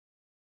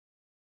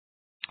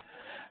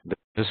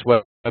This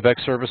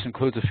WebEx service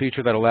includes a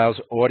feature that allows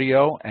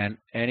audio and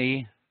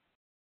any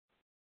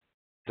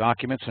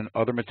documents and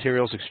other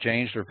materials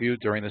exchanged or viewed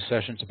during the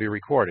session to be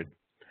recorded.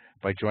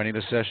 By joining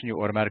the session,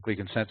 you automatically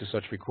consent to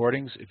such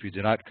recordings. If you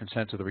do not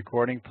consent to the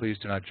recording, please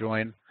do not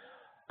join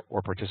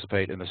or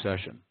participate in the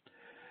session.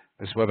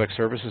 This WebEx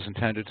service is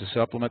intended to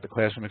supplement the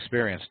classroom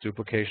experience.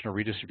 Duplication or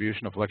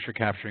redistribution of lecture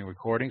capturing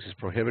recordings is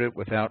prohibited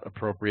without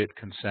appropriate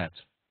consent.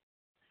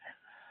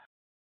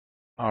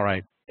 All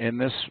right, in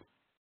this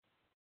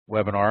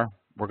webinar,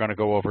 we're going to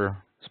go over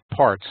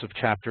parts of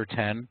Chapter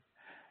 10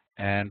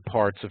 and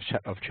parts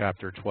of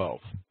Chapter 12.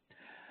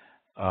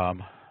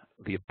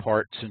 The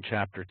parts in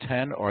Chapter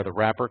 10 are the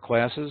wrapper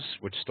classes,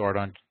 which start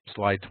on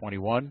slide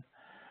 21,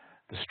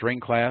 the string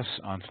class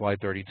on slide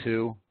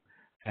 32,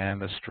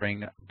 and the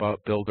string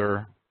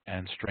builder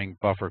and string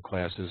buffer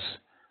classes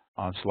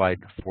on slide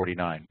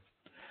 49.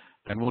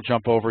 Then we'll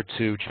jump over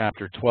to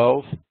Chapter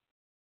 12,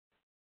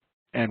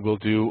 and we'll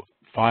do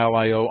file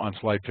I/O on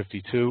slide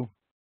 52.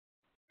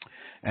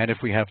 And if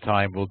we have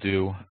time, we'll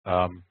do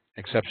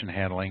exception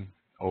handling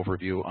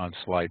overview on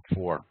slide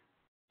 4.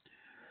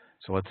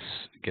 So let's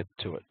get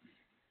to it.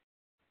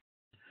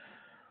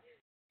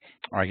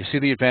 All right, you see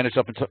the advantage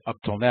up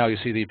till now. You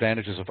see the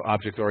advantages of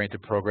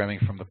object-oriented programming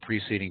from the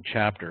preceding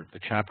chapter.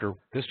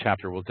 This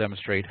chapter will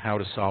demonstrate how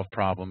to solve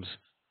problems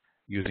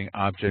using the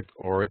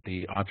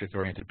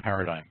object-oriented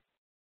paradigm.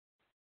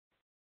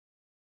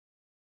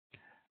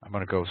 I'm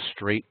going to go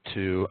straight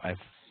to, I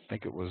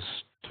think it was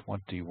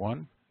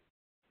 21.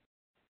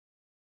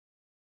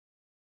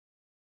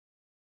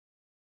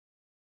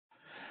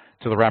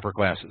 To the wrapper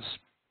classes.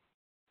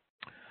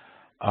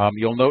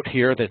 You'll note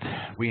here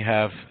that we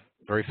have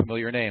very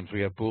familiar names.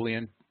 We have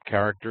Boolean,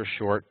 character,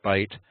 short,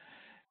 byte,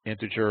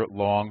 integer,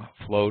 long,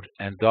 float,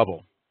 and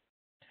double.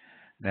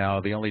 Now,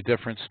 the only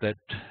difference that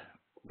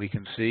we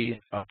can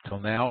see up till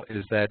now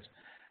is that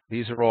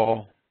these are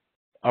all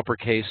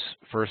uppercase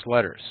first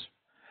letters.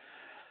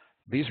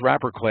 These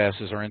wrapper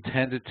classes are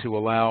intended to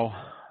allow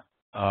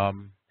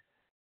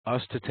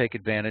us to take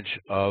advantage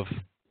of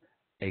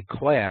a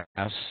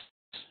class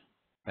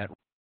that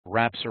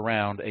wraps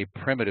around a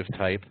primitive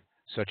type,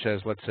 such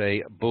as, let's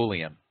say,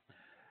 Boolean.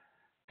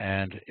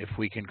 And if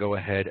we can go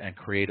ahead and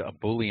create a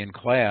Boolean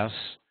class,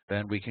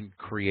 then we can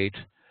create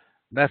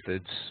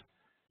methods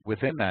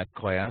within that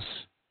class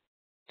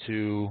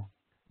to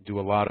do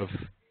a lot of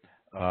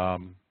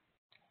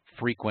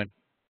frequent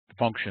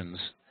functions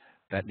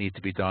that need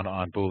to be done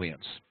on Booleans.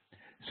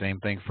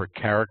 Same thing for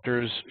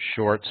characters,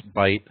 shorts,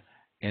 byte,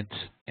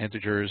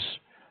 integers,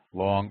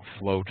 long,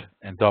 float,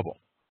 and double.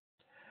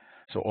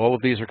 So all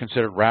of these are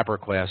considered wrapper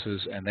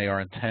classes, and they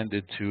are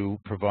intended to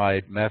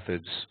provide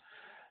methods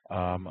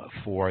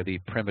for the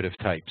primitive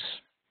types.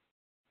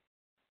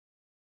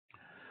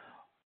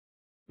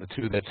 The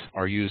two that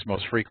are used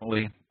most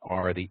frequently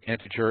are the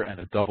integer and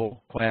the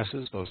double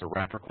classes. Those are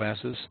wrapper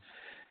classes.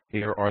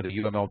 Here are the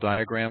UML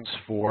diagrams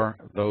for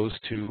those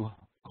two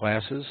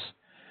classes.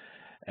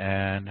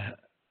 And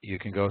you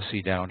can go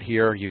see down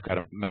here, you've got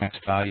a max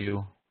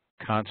value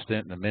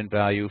constant and a min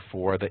value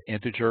for the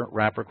integer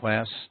wrapper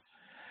class.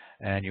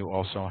 And you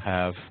also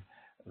have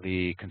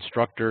the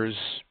constructors,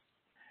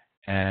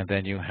 and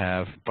then you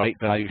have byte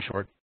value,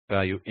 short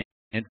value,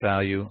 int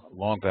value,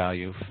 long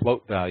value,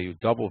 float value,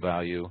 double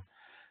value,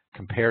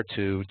 compared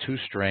to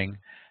toString.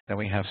 Then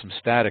we have some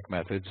static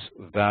methods,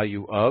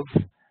 value of,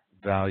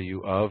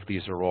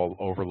 these are all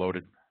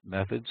overloaded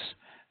methods,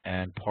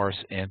 and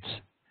parse int,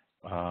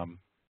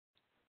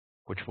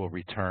 which will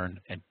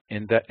return an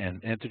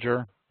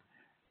integer,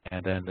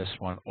 and then this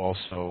one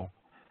also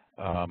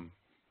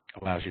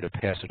allows you to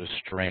pass it a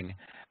string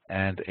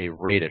and a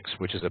radix,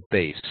 which is a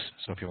base.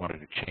 So if you wanted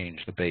to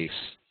change the base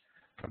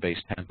from base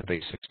 10 to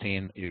base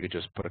 16, you could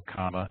just put a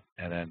comma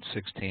and then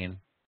 16,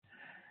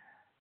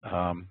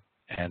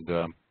 and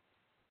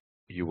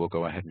you will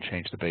go ahead and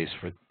change the base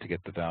to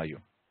get the value.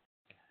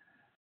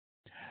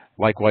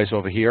 Likewise,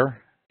 over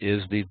here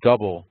is the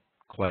double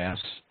class,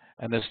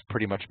 and this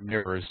pretty much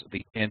mirrors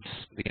the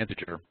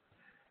integer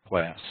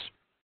class.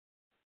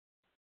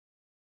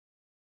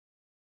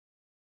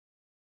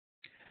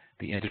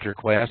 The integer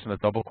class and the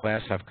double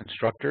class have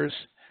constructors,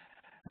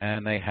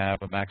 and they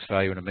have a max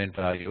value and a min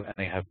value, and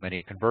they have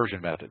many conversion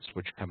methods,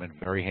 which come in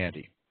very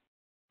handy.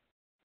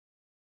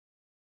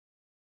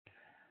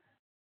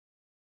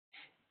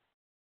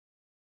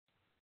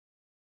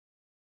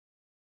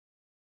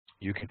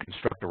 You can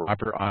construct a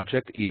wrapper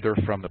object either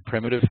from the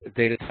primitive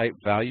data type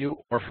value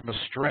or from a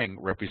string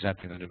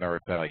representing the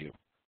numeric value.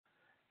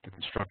 The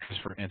constructors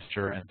for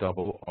integer and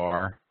double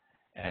are,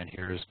 and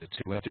here's the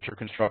two integer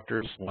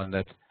constructors, one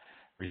that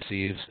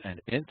receives an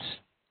int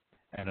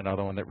and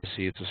another one that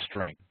receives a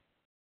string.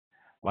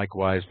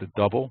 Likewise, the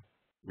double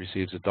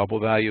receives a double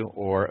value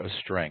or a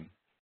string.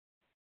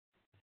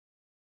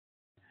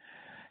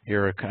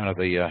 Here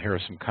are here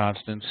are some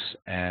constants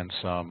and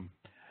some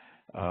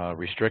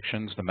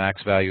restrictions, the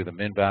max value, the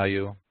min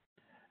value,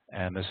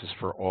 and this is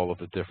for all of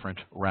the different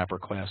wrapper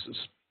classes.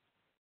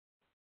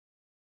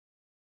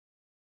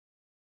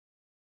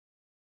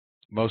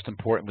 most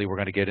importantly, we're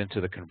going to get into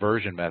the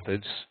conversion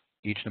methods.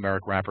 Each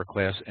numeric wrapper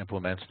class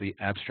implements the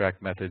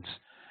abstract methods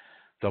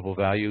double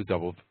value,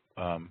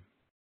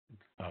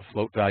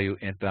 float value,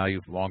 int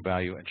value, long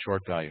value, and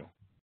short value.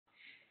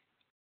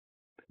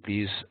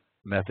 These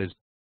methods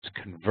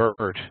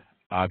convert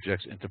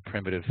objects into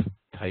primitive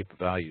type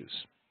values.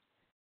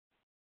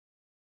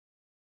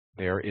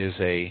 There is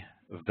a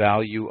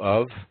value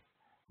of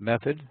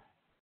method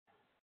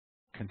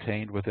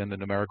contained within the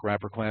numeric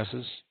wrapper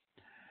classes,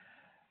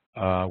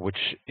 which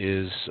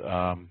is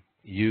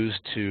used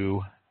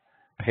to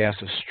pass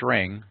a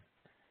string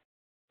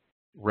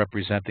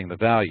representing the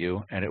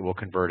value, and it will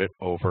convert it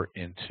over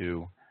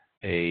into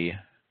a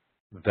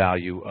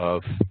value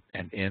of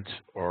an int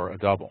or a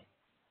double.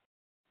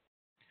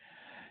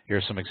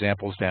 Here's some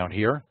examples down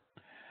here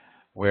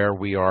where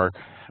we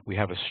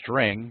have a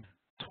string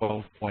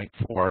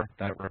 12.4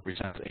 that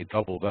represents a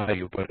double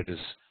value, but it is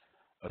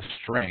a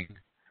string.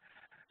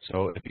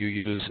 So if you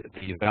use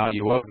the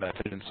value of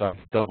method inside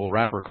the double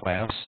wrapper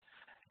class,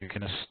 you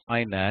can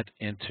assign that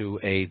into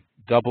a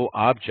double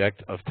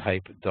object of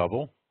type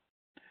double,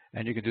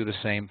 and you can do the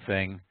same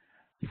thing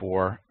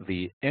for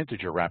the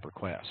integer wrapper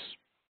class.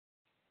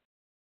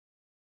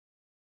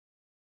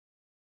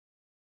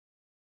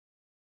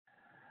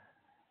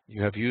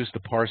 You have used the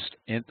parsed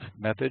int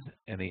method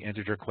in the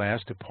integer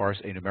class to parse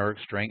a numeric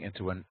string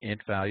into an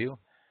int value,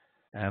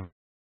 and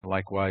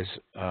likewise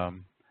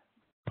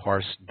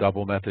parse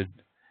double method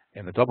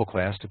in the double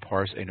class to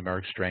parse a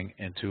numeric string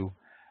into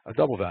a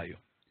double value.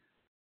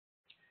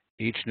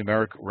 Each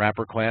numeric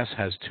wrapper class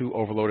has two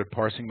overloaded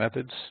parsing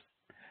methods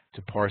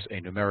to parse a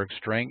numeric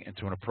string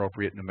into an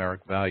appropriate numeric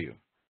value.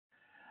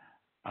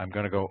 I'm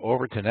going to go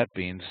over to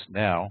NetBeans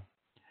now,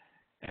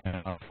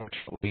 and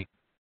unfortunately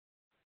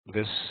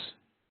this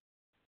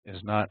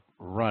is not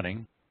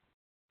running.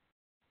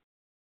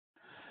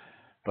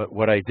 But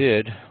what I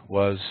did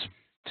was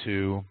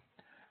to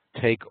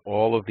take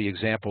all of the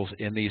examples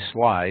in these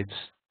slides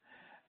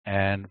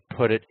and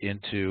put it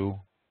into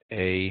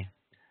a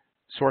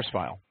source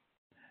file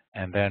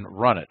and then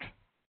run it.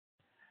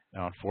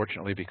 Now,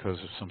 unfortunately, because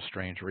of some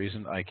strange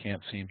reason, I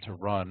can't seem to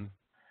run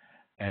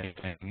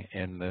anything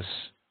in this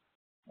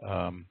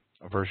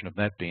version of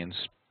NetBeans.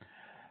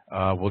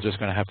 We're just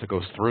going to have to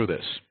go through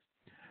this.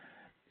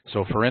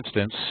 So for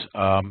instance,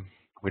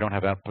 we don't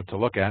have output to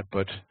look at,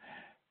 but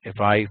if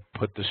I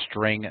put the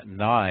string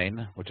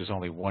 9, which is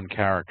only one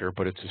character,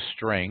 but it's a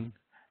string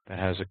that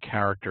has a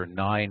character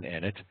 9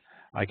 in it,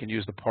 I can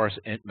use the parse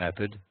int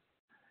method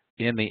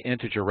in the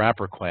integer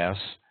wrapper class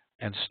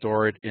and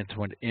store it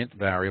into an int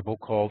variable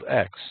called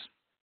x.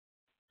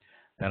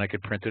 Then I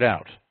could print it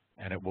out,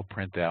 and it will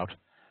print out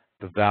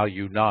the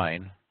value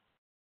 9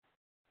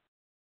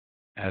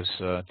 as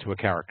to a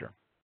character.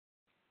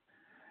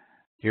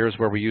 Here's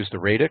where we use the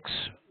radix.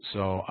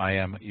 So I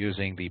am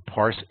using the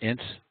parse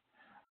int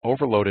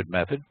overloaded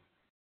method,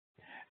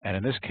 and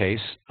in this case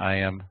I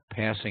am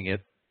passing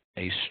it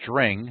a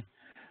string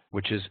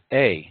which is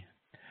a,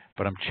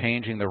 but I'm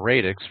changing the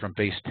radix from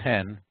base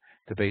 10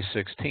 to base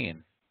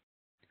 16.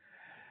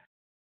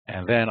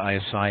 And then I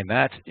assign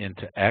that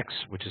into x,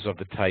 which is of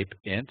the type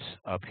int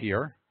up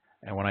here,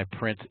 and when I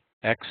print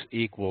x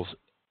equals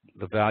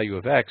the value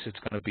of x, it's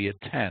going to be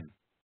at 10.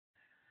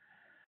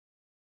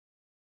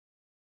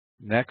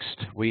 Next,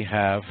 we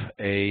have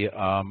a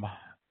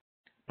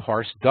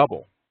parse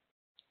double.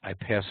 I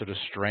pass it a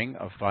string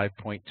of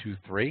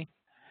 5.23,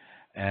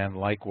 and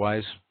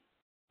likewise,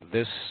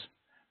 this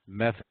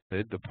method,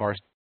 the parse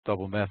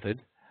double method,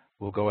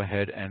 will go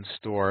ahead and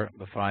store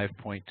the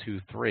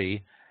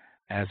 5.23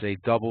 as a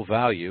double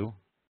value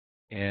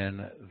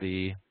in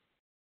the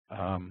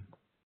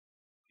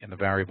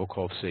variable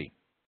called c,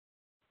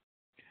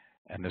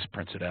 and this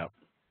prints it out.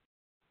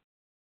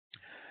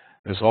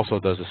 This also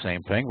does the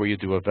same thing, where you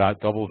do a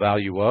double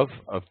value of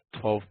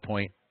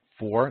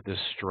 12.4, this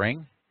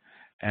string,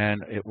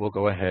 and it will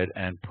go ahead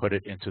and put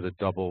it into the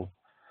double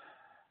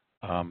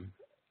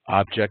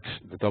object,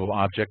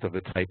 of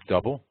the type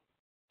double,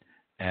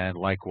 and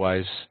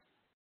likewise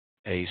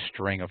a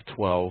string of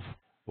 12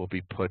 will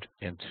be put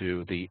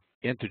into the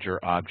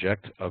integer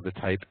object of the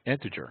type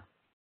integer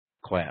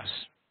class.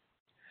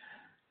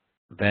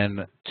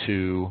 Then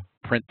to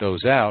print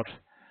those out,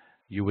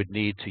 you would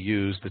need to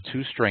use the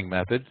toString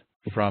method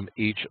from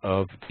each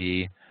of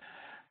the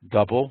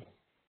double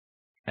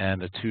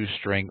and the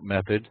toString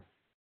method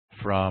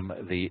from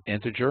the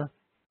integer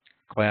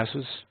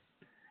classes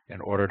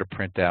in order to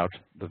print out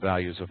the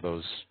values of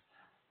those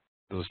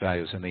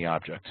values in the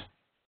object.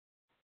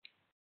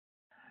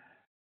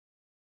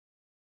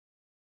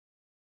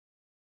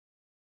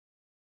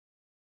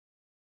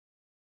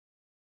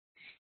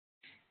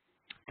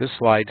 This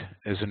slide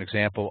is an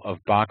example of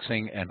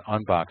boxing and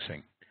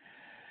unboxing.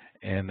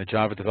 In the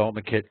Java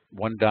Development Kit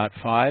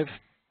 1.5,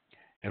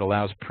 it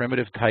allows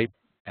primitive type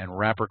and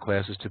wrapper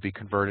classes to be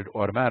converted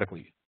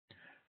automatically.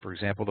 For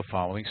example, the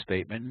following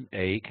statement in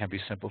A can be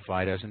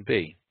simplified as in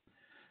B.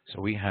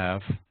 So we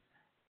have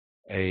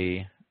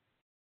an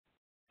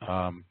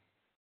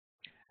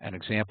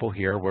example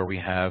here where we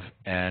have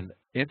an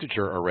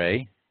integer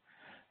array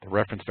The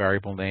reference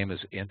variable name is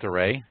int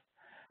array,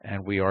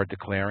 and we are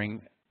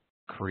declaring,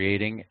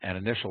 creating,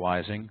 and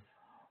initializing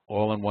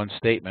all in one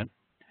statement.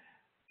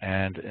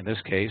 And in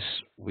this case,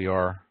 we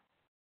are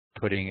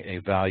putting a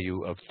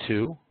value of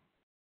 2,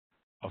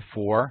 of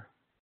 4,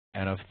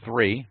 and of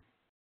 3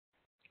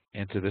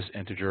 into this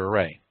integer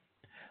array.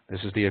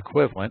 This is the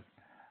equivalent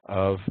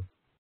of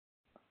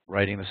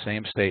writing the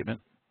same statement,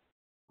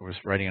 or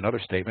writing another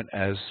statement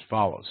as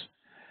follows.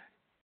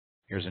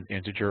 Here's an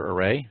integer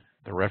array,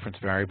 the reference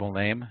variable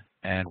name,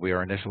 and we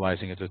are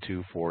initializing it to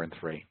 2, 4, and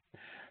 3.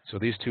 So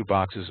these two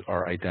boxes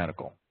are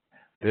identical.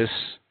 This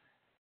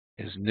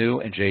is new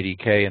in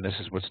JDK, and this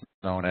is what's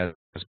known as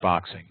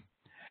boxing.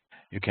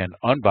 You can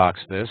unbox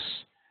this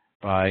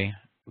by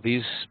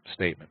these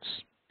statements.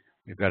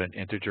 We've got an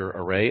integer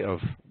array of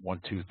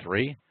 1, 2,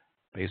 3,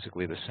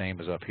 basically the same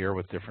as up here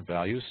with different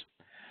values.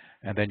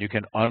 And then you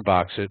can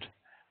unbox it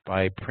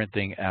by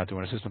printing out,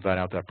 doing a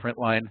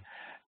system.out.println,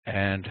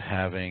 and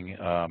having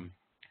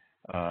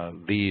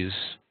these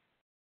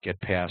get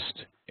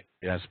passed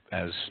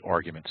as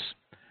arguments.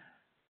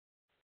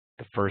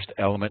 The first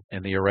element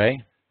in the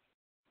array,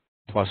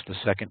 plus the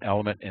second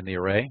element in the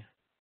array,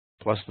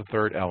 plus the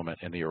third element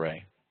in the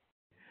array.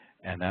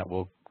 And that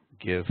will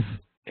give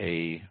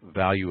a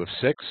value of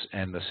 6,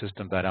 and the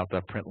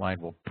system.out.println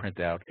will print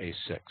out a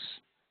 6.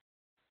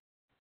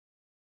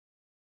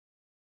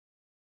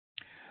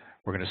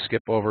 We're going to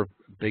skip over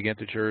big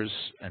integers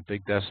and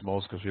big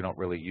decimals because we don't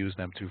really use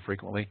them too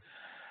frequently.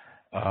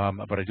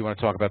 But I do want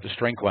to talk about the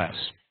string class.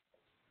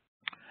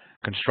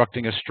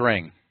 Constructing a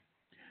string.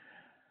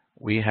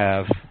 We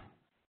have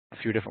a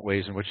few different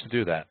ways in which to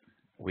do that.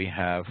 We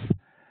have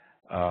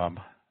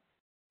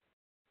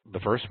the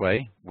first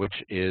way, which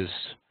is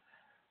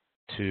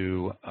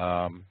to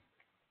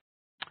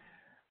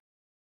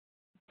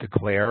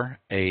declare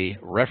a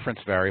reference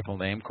variable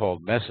name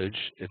called message.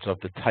 It's of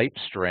the type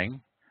string.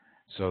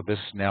 So this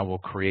now will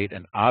create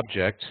an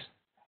object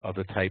of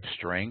the type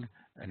string,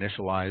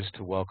 initialized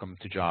to welcome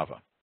to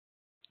Java.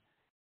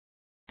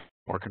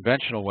 More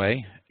conventional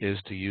way is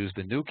to use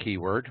the new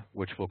keyword,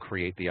 which will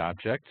create the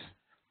object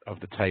of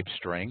the type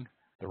string.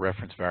 The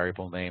reference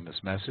variable name is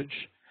message,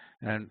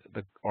 and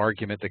the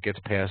argument that gets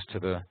passed to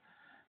the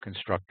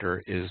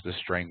constructor is the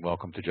string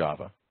welcome to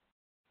Java.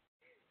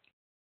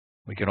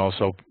 We can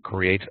also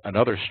create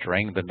another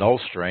string, the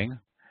null string,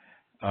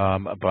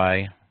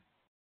 by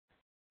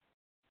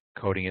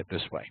coding it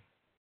this way.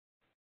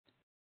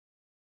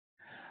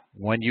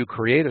 When you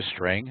create a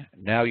string,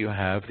 now you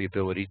have the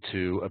ability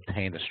to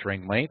obtain the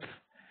string length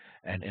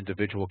and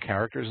individual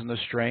characters in the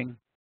string.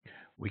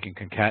 We can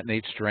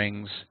concatenate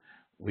strings.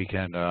 We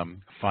can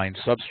find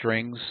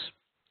substrings,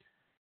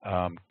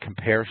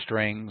 compare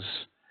strings,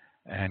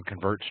 and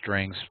convert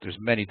strings. There's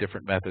many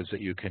different methods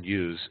that you can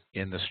use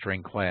in the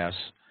string class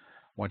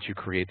once you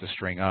create the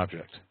string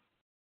object.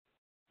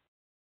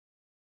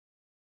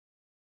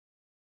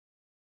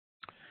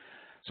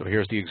 So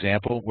here's the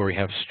example where we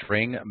have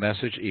string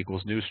message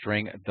equals new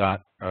string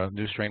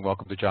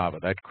welcome to Java.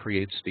 That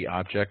creates the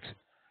object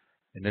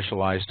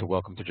initialized to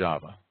welcome to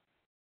Java.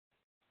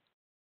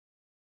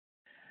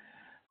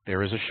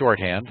 There is a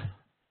shorthand,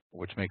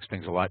 which makes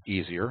things a lot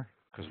easier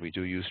because we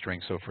do use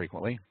strings so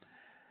frequently.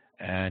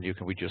 And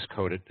we just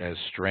code it as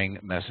string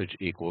message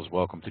equals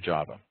welcome to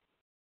Java.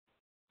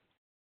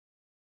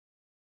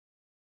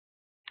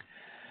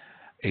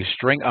 A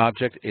string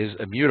object is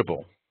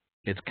immutable.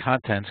 Its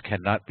contents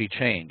cannot be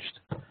changed.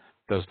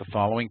 Does the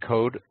following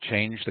code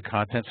change the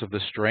contents of the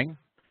string?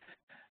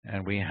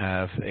 And we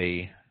have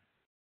a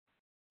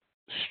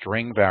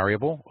string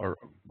variable or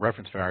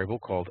reference variable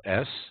called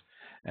s,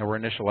 and we're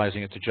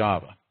initializing it to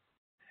Java.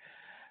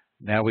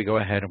 Now we go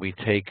ahead and we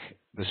take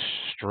the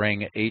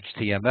string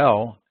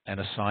HTML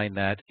and assign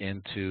that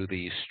into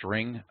the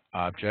string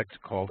object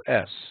called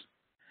s.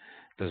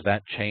 Does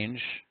that change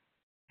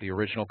the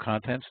original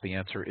contents? The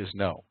answer is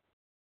no.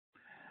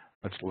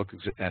 Let's look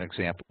at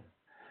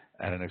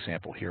an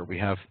example here. We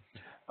have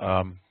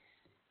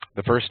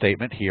the first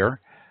statement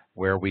here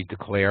where we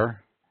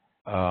declare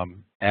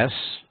s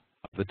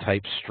of the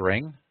type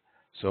string.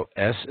 So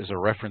s is a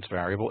reference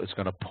variable. It's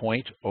going to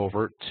point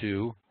over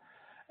to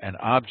an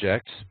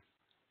object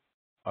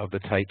of the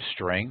type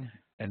string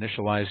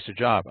initialized to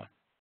Java.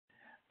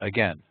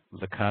 Again,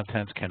 the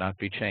contents cannot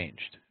be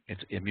changed.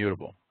 It's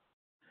immutable.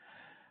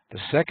 The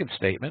second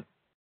statement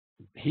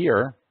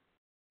here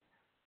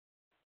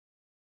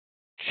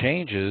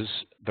changes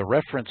the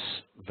reference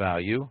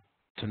value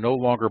to no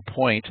longer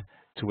point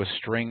to a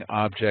string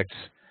object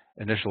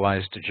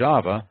initialized to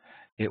Java.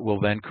 It will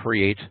then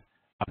create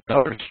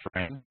another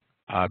string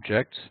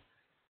object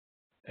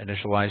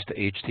initialized to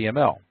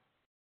HTML.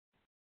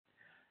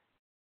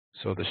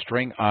 So the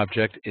string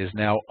object is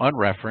now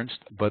unreferenced,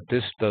 but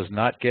this does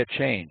not get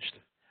changed.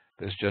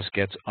 This just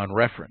gets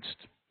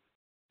unreferenced.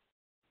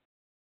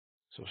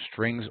 So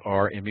strings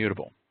are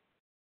immutable.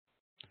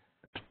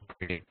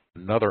 Create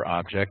another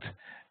object,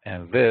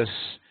 and this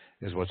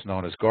is what's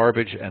known as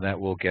garbage, and that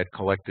will get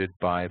collected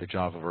by the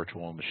Java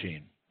virtual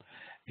machine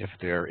if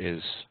there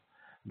is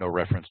no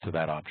reference to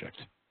that object.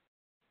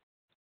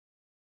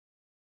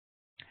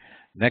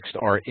 Next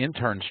are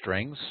intern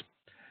strings.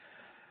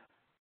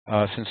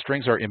 Since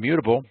strings are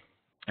immutable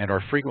and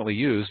are frequently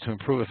used to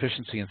improve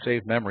efficiency and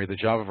save memory, the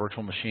Java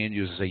virtual machine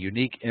uses a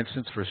unique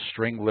instance for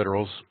string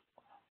literals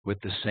with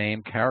the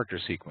same character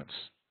sequence.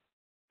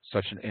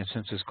 Such an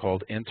instance is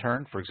called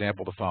intern. For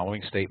example, the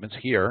following statements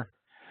here.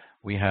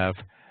 We have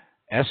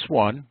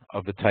S1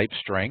 of the type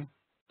string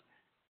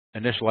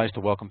initialized to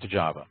welcome to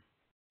Java.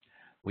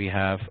 We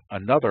have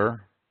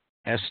another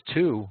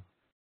S2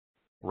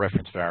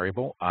 reference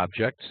variable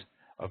object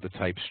of the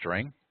type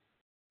string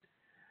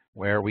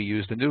where we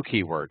use the new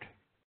keyword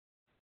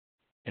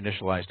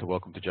initialized to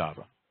welcome to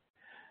Java.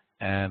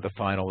 And the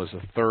final is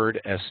a third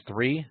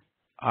S3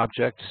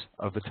 object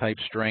of the type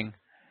string,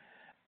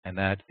 and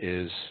that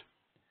is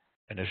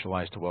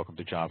initialized to welcome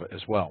to Java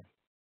as well.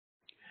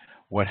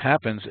 What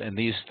happens in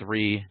these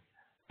three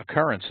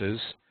occurrences,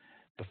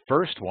 the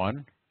first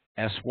one,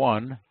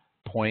 S1,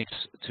 points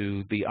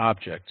to the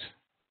object,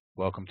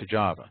 welcome to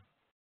Java.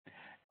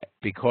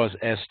 Because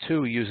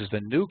S2 uses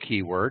the new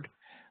keyword,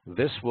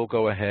 this will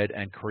go ahead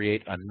and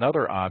create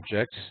another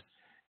object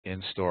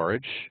in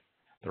storage.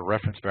 The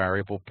reference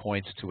variable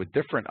points to a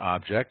different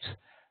object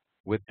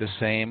with the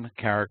same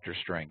character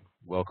string,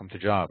 welcome to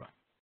Java.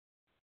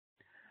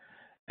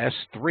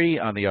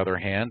 S3, on the other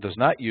hand, does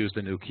not use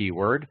the new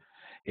keyword.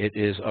 It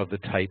is of the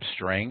type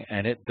string,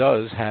 and it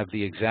does have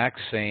the exact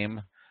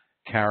same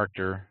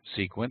character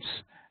sequence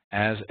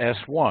as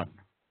S1.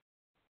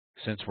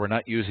 Since we're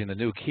not using the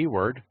new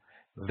keyword,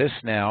 this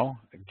now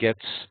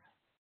gets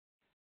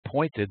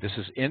pointed, this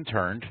is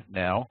interned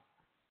now,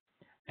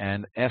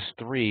 and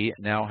S3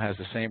 now has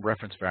the same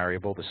reference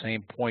variable, the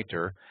same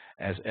pointer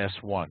as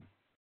S1.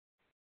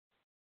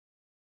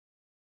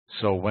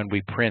 So when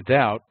we print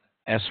out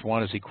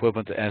S1 is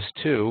equivalent to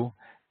S2,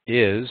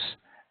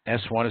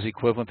 S1 is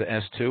equivalent to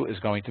S2 is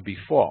going to be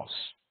false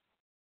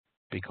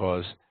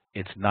because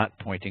it's not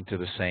pointing to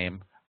the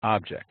same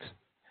object.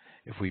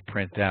 If we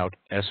print out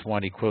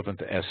S1 equivalent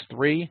to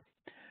S3,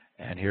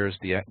 and here's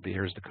the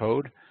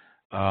code,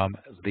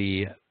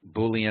 the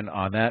Boolean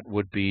on that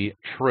would be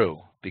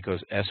true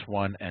because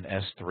S1 and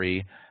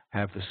S3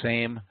 have the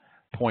same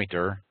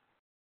pointer,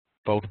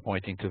 both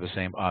pointing to the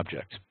same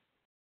object.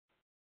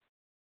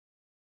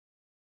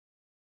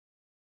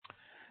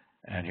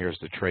 And here's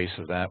the trace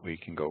of that. We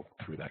can go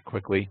through that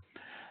quickly.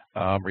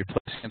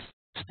 Replacing and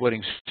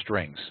splitting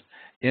strings.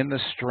 In the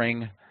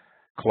string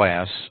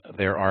class,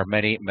 there are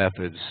many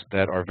methods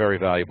that are very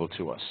valuable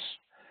to us.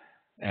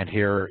 And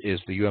here is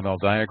the UML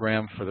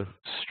diagram for the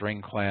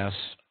string class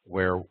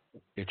where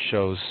it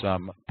shows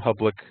some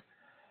public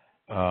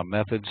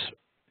methods.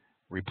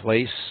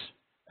 Replace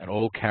an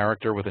old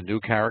character with a new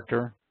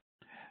character.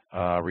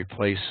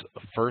 Replace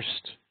the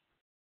first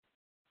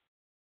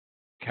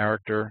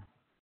character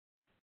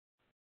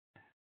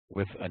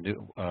with a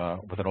new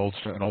with an old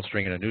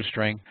string and a new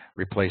string.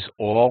 Replace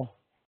all.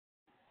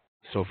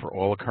 So for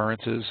all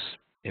occurrences,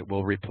 it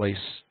will replace.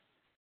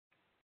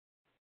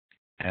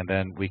 And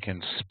then we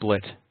can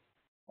split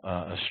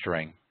a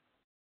string.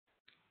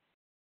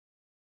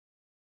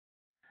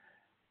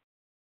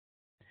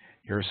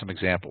 Here are some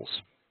examples.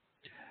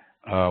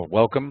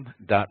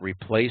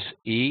 Welcome.replace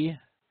E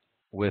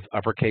with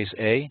uppercase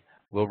A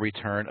will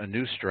return a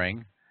new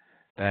string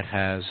that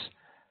has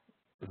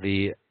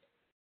the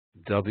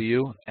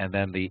W, and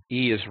then the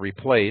E is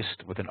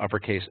replaced with an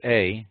uppercase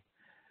A,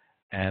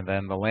 and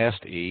then the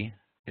last E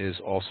is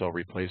also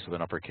replaced with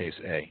an uppercase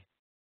A.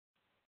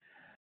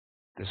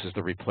 This is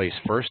the replace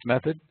first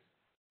method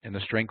in the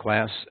string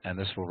class, and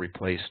this will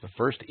replace the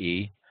first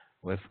E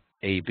with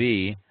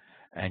AB,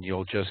 and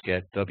you'll just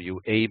get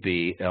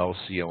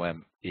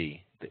WABLCOME.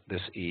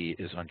 This E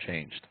is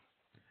unchanged.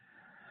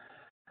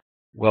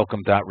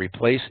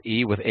 Welcome.replace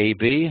E with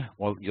AB.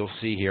 Well, you'll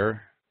see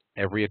here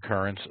every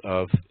occurrence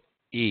of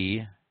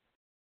E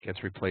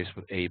gets replaced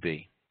with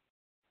AB.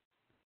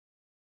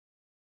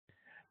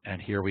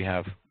 And here we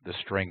have the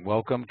string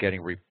welcome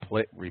getting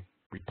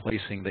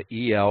replacing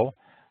the EL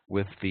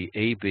with the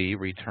AB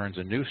returns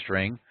a new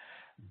string,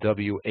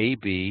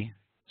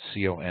 WABCOME.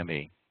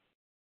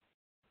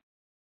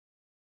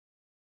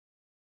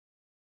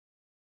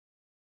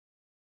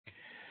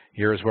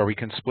 Here is where we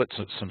can split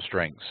some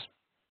strings.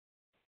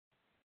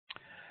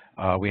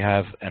 We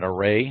have an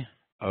array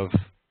of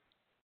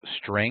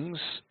strings.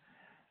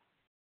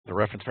 The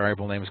reference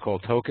variable name is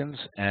called tokens,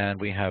 and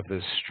we have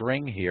this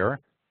string here,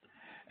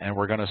 and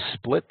we're going to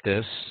split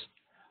this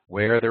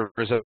where there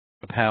is a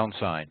pound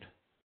sign.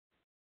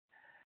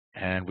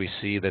 And we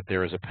see that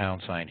there is a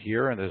pound sign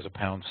here, and there's a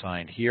pound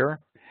sign here.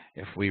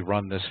 If we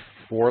run this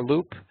for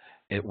loop,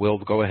 it will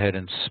go ahead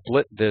and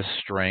split this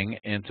string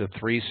into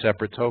three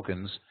separate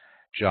tokens: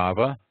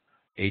 Java,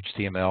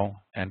 HTML,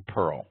 and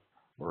Perl.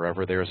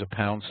 Wherever there's a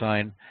pound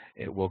sign,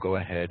 it will go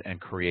ahead and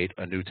create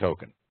a new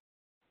token.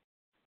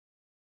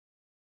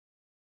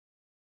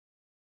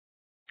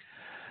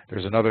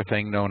 There's another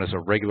thing known as a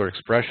regular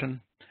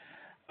expression.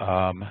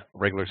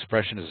 Regular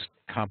expression is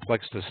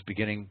complex to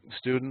beginning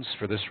students.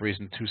 For this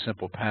reason, two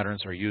simple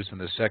patterns are used in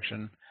this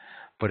section,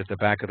 but at the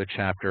back of the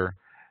chapter,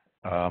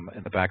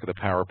 in the back of the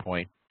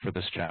PowerPoint, for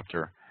this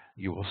chapter,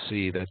 you will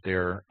see that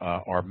there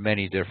are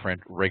many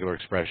different regular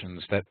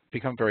expressions that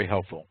become very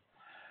helpful.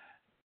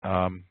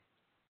 A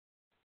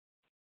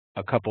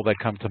couple that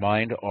come to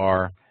mind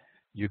are,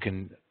 you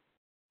can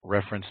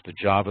reference the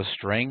Java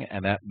string,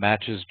 and that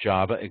matches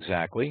Java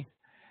exactly.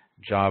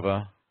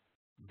 Java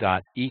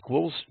dot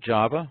equals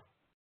Java,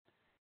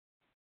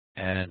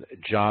 and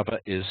Java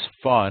is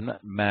fun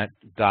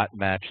dot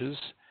matches,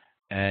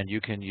 and you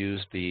can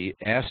use the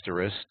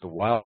asterisk, the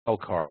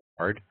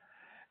wildcard,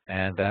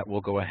 and that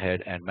will go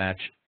ahead and match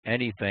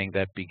anything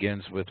that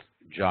begins with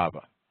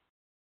Java.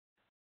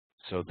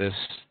 So this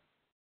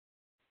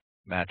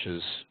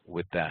matches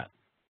with that.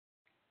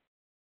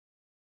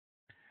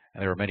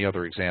 And there are many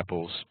other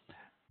examples.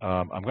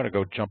 I'm going to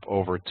go jump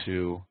over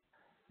to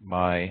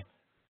my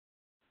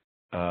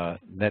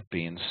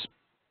NetBeans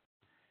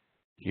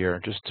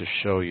here just to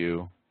show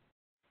you.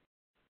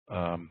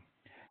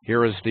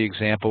 Here is the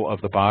example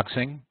of the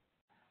boxing.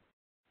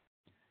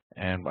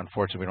 And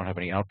unfortunately, we don't have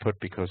any output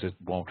because it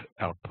won't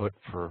output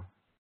for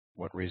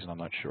what reason, I'm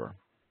not sure.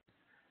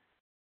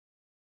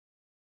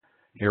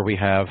 Here we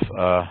have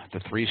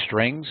the 3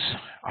 strings.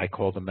 I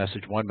call them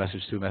message 1,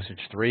 message 2, message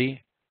 3,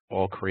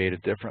 all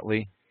created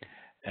differently.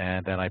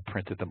 And then I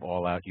printed them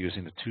all out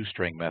using the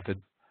toString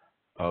method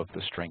of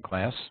the string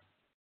class.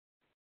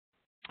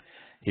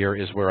 Here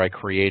is where I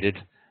created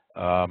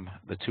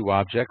the 2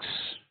 objects,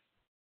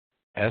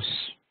 S,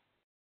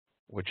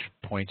 which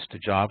points to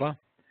Java,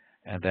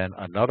 and then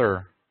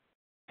another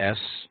S,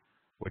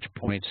 which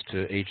points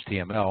to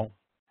HTML.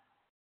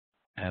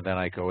 And then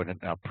I go in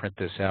and now print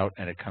this out,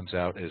 and it comes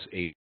out as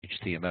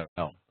HTML,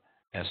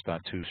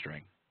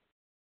 s.toString.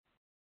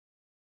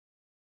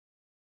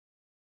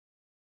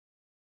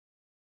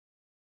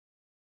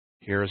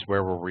 Here's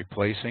where we're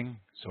replacing.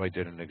 So I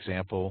did an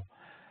example.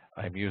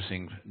 I'm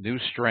using new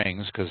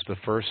strings because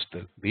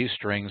these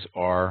strings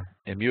are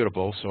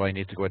immutable, so I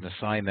need to go ahead and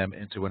assign them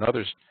into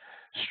another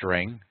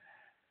string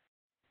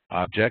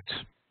object,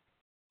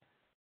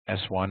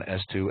 S1,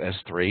 S2,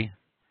 S3.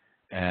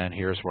 And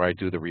here's where I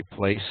do the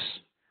replace,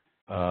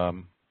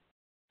 where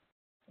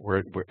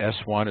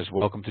S1 is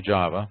welcome to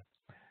Java.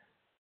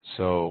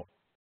 So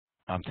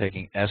I'm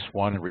taking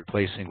S1 and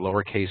replacing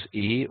lowercase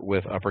e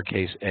with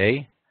uppercase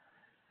A,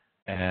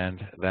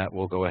 and that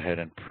will go ahead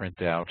and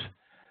print out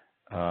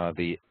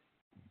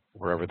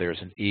wherever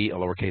there's an E, a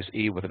lowercase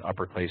e with an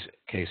uppercase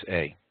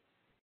A,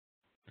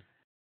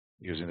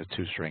 using the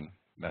toString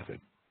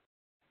method.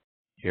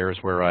 Here's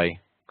where I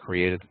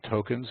created the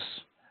tokens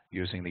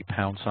using the #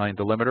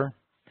 delimiter,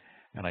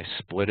 and I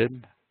split it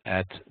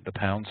at the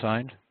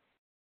 #.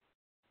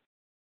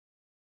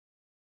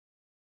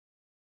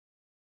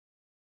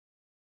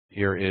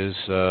 Here is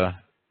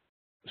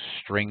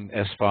string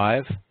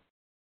S5,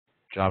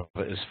 Java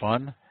is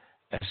fun,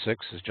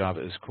 S6 is Java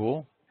is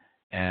cool,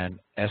 and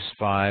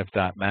S5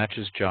 dot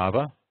matches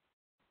Java,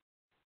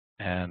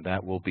 and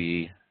that will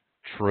be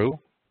true.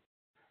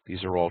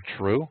 These are all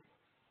true.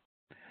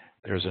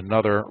 There's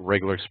another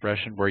regular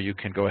expression where you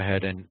can go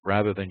ahead and,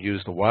 rather than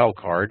use the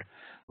wildcard,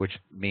 which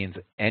means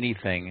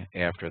anything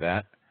after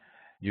that,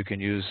 you can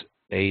use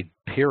a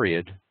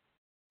period.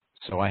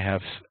 So I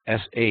have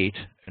S8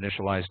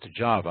 initialized to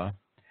Java,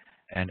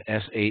 and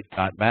S8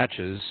 dot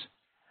matches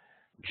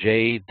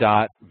J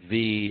dot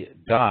V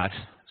dot.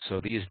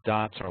 So these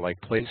dots are like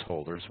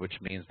placeholders,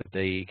 which means that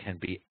they can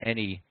be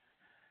any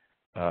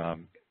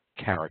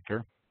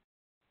character.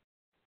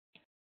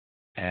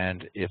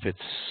 And if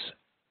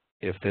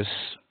this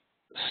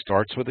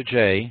starts with a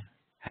J,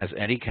 has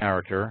any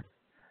character,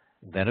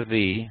 then a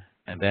V,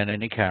 and then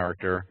any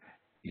character,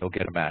 you'll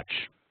get a match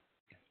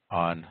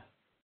on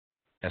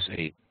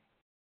S8.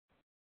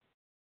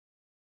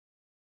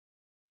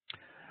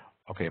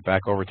 Okay,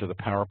 back over to the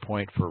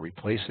PowerPoint for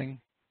replacing.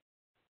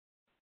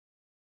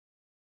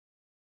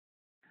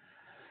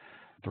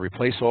 The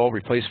replace all,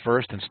 replace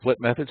first, and split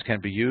methods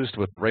can be used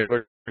with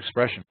regular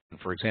expression.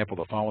 For example,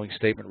 the following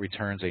statement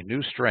returns a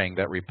new string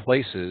that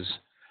replaces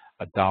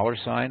a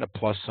 $, a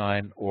plus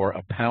sign, or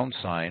a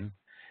 £sign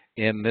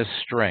in this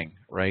string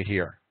right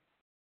here.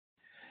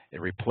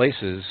 It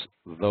replaces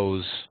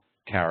those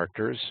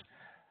characters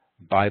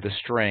by the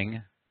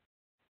string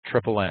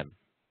NNN.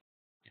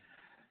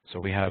 So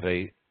we have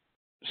a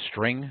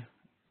string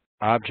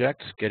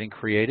object getting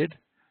created,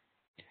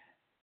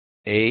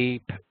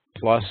 A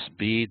plus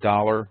B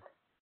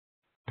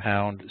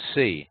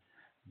 $C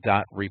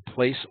dot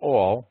replace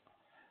all,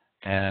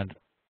 and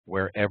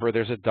wherever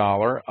there's a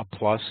 $, a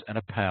plus, and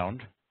a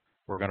 £,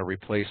 we're going to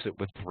replace it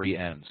with 3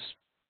 N's.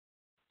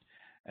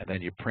 And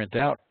then you print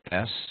out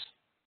S,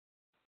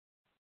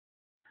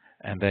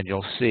 and then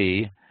you'll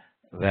see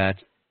that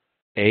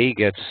A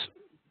gets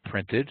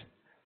printed,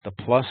 the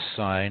plus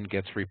sign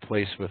gets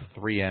replaced with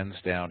 3 N's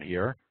down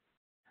here.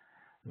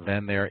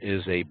 Then there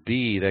is a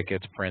B that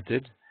gets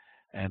printed,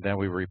 and then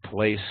we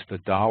replace the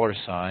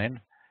 $sign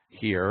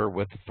here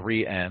with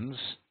 3 N's,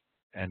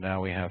 and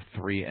now we have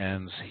 3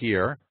 N's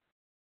here.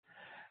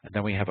 And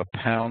then we have a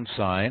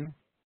 £sign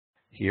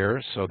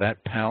here, so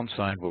that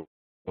 £sign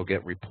will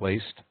get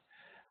replaced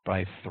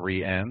by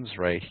 3 N's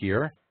right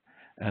here.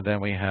 and then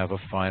we have a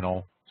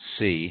final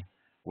C,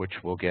 which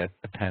will get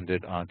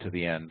appended onto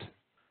the end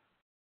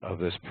of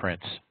this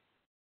print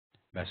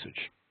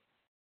message.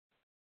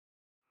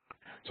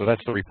 So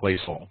that's the replace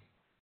all.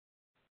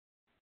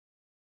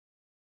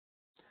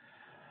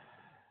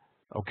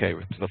 Okay,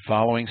 the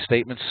following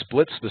statement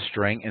splits the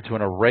string into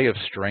an array of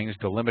strings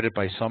delimited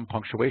by some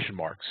punctuation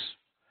marks.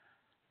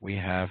 We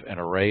have an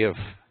array of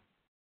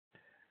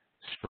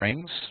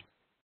strings.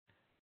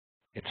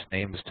 Its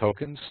name is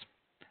tokens,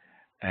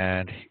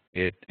 and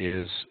it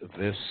is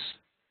this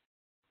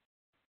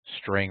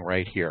string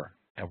right here.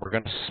 And we're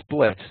going to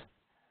split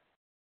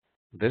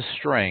this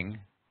string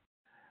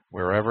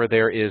wherever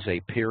there is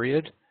a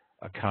period,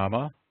 a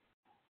comma,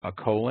 a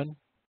colon,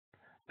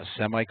 a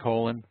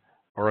semicolon,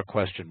 or a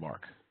question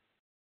mark.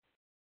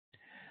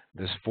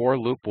 This for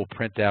loop will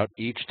print out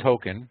each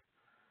token,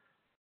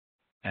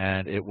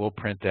 and it will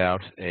print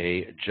out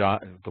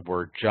the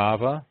word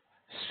Java,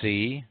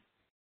 C,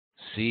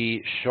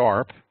 C#,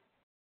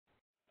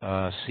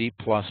 C++,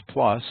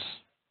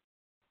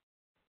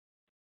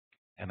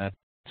 and that's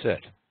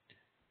it.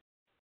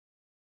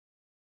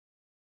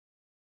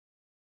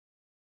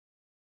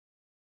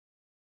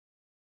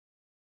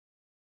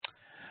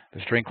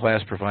 The string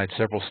class provides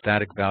several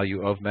static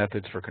value of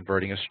methods for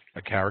converting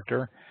a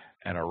character,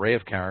 an array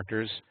of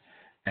characters,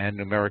 and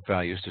numeric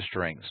values to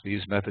strings.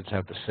 These methods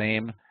have the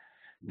same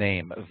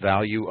name,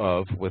 value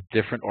of, with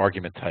different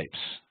argument types: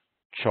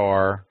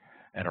 char,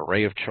 an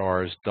array of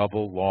chars,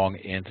 double, long,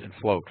 int, and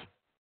float.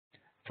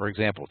 For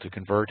example, to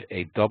convert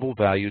a double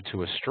value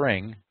to a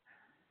string,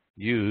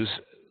 use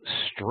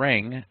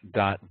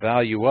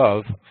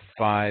string.valueof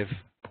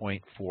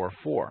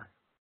 5.44.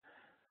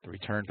 The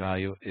return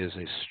value is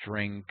a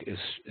string.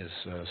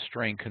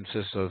 String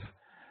consists of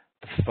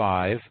the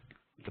 5,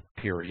 the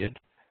period,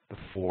 the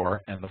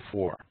 4, and the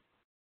 4.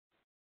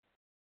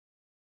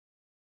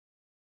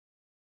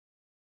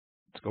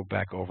 Let's go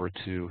back over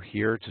to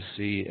here to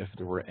see if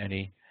there were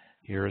any.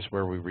 Here's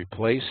where we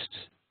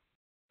replaced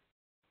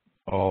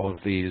all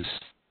of these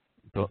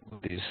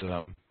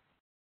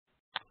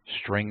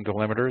string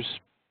delimiters.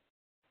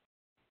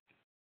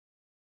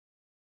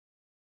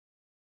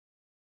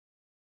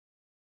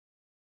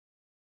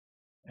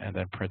 And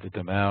then printed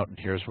them out. And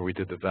here's where we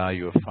did the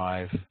value of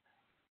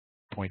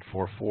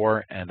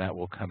 5.44, and that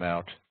will come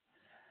out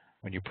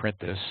when you print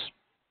this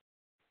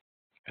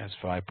as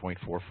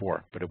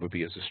 5.44, but it would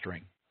be as a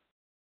string.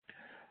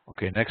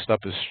 Okay, next up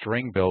is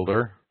string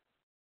builder.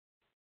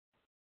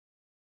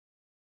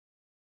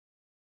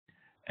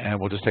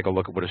 And we'll just take a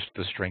look at what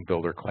the string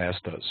builder class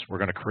does. We're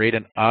going to create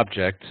an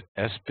object,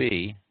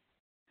 SB,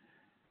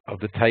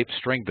 of the type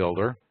string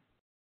builder,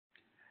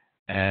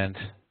 and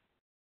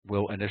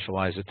we'll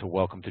initialize it to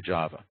welcome to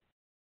Java.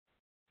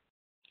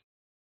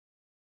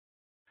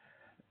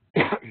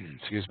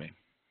 Excuse me.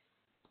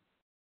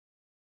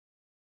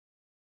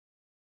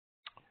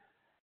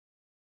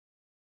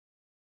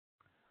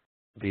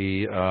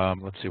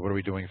 Let's see, what are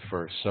we doing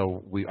first?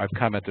 So I've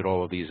commented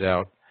all of these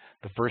out.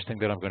 The first thing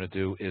that I'm going to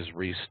do is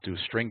do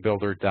string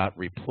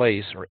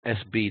builder.replace, or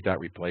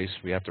sb.replace.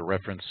 We have to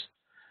reference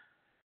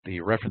the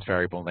reference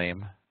variable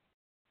name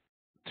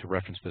to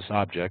reference this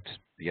object,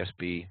 the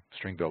SB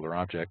string builder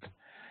object,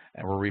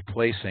 and we're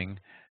replacing,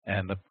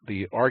 and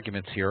the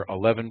arguments here,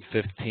 11,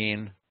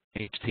 15,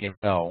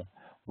 HTML,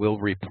 will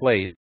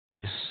replace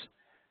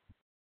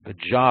the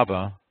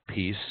Java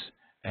piece,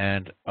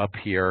 and up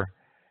here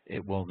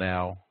it will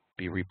now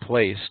be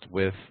replaced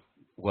with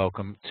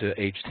welcome to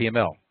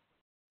HTML.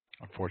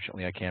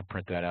 Unfortunately, I can't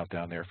print that out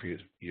down there for you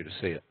to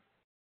see it.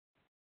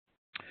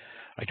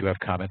 I do have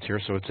comments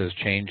here, so it says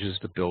changes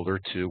the builder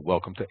to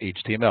welcome to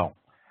HTML.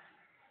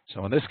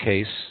 So in this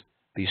case,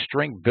 the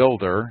string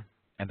builder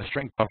and the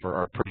string buffer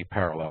are pretty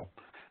parallel,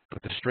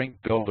 but the string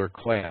builder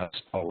class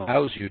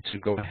allows you to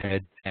go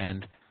ahead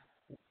and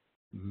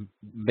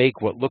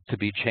make what look to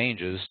be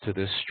changes to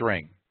this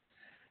string.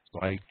 So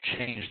I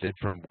changed it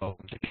from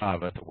welcome to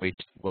Java to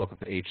welcome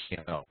to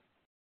HTML.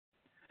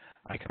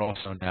 I can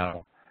also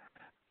now,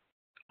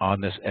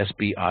 on this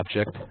SB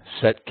object,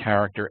 set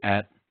character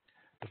at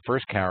the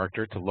first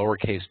character to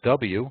lowercase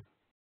w,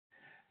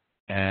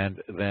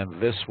 and then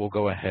this will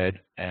go ahead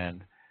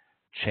and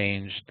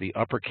change the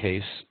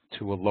uppercase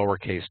to a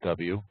lowercase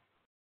w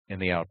in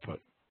the output.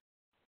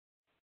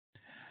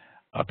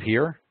 Up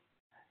here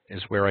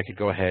is where I could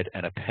go ahead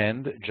and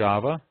append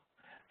Java,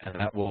 and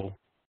that will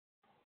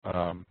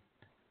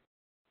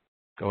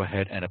go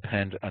ahead and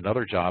append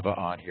another Java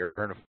on here.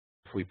 And if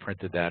we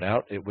printed that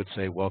out, it would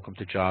say welcome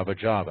to Java,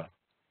 Java.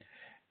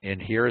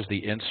 And here is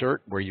the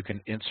insert, where you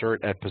can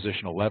insert at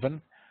position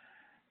 11,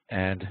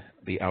 and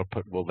the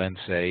output will then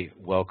say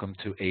welcome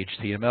to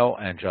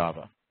HTML and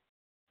Java.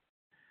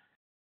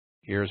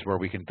 Here's where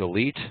we can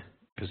delete.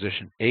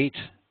 Position 8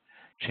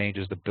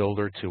 changes the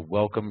builder to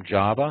welcome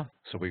Java,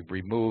 so we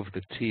remove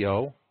the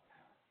TO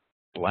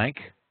blank,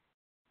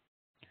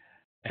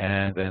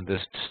 and then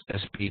this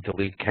SP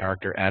delete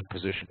character at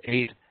position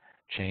 8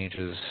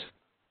 changes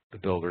the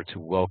builder to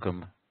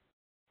welcome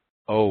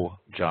O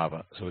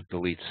Java, so it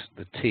deletes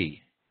the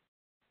T.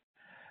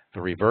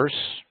 The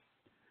reverse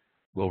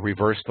We'll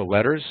reverse the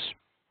letters,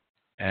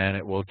 and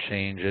it will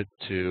change it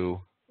to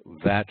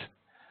that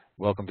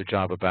welcome to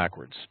Java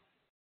backwards.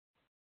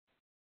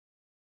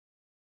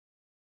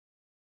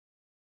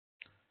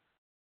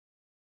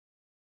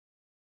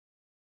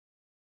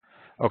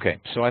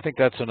 Okay, so I think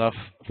that's enough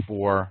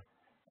for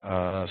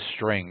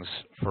strings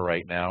for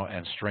right now,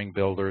 and string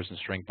builders and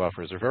string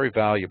buffers are very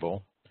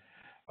valuable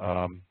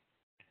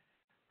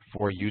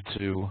for you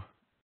to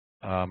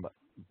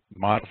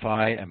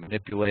modify and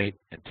manipulate,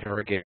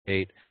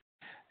 interrogate,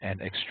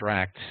 and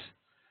extract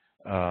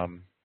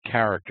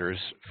characters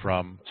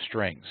from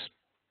strings.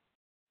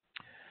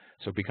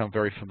 So become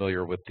very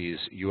familiar with these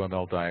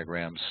UML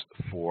diagrams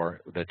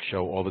that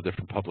show all the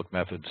different public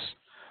methods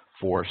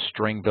for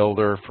string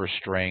builder, for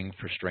string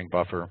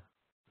buffer.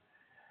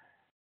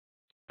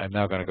 I'm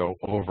now going to go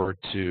over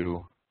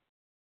to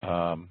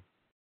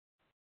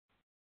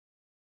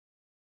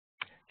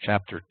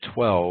Chapter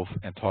 12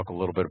 and talk a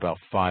little bit about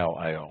file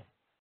I/O.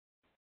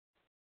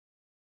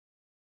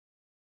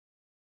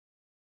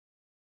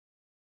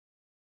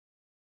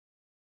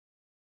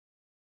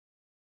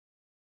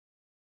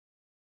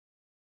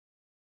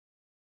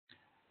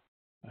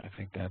 I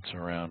think that's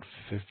around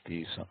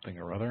 50 something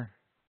or other.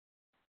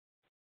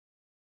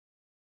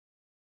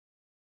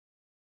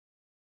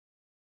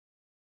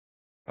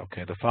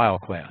 Okay, the file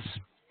class.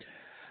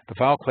 The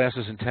file class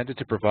is intended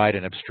to provide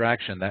an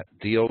abstraction that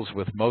deals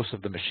with most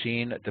of the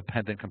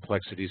machine-dependent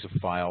complexities of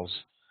files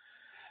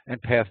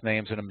and path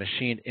names in a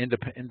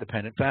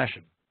machine-independent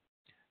fashion.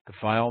 The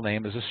file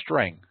name is a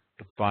string.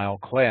 The file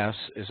class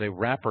is a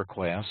wrapper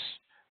class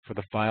for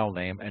the file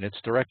name and its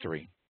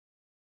directory.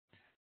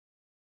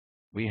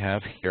 We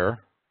have here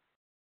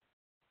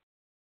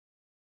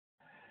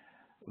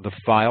the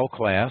file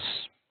class.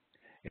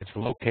 It's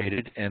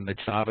located in the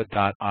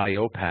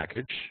java.io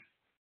package.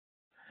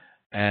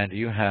 And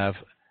you have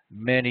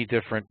many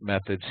different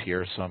methods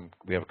here.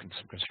 We have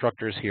some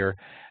constructors here,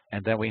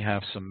 and then we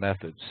have some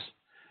methods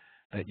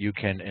that you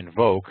can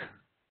invoke.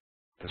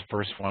 The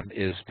first one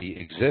is the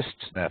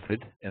exists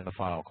method in the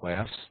file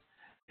class.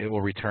 It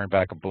will return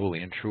back a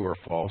Boolean, true or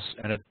false,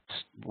 and it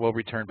will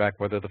return back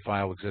whether the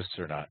file exists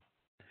or not.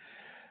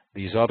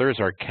 These others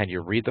are, can you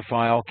read the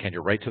file? Can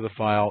you write to the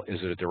file?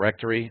 Is it a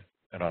directory?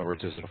 In other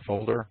words, is it a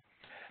folder?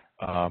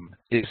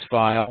 Is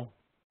file?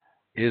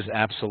 Is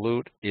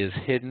absolute? Is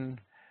hidden?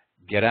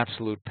 Get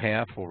absolute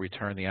path will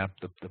return the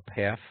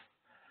path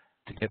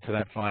to get to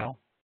that file.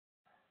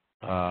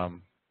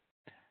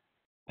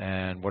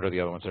 And what are the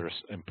other ones that are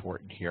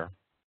important here?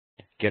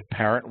 Get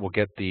parent will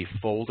get the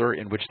folder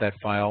in which that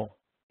file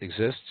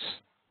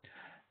exists.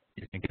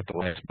 You can get the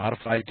last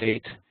modified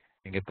date.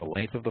 You can get the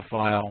length of the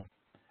file.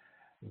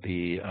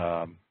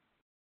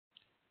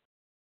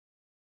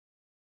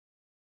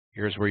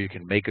 Here's where you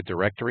can make a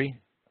directory.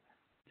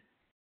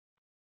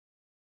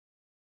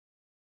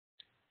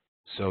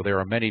 So there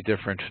are many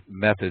different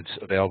methods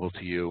available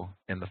to you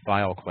in the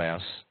file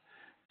class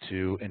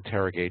to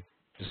interrogate,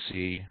 to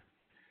see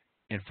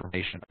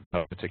information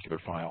about a particular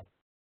file.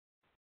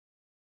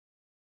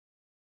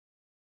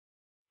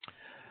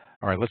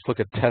 All right, let's look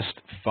at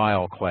test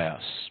file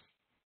class.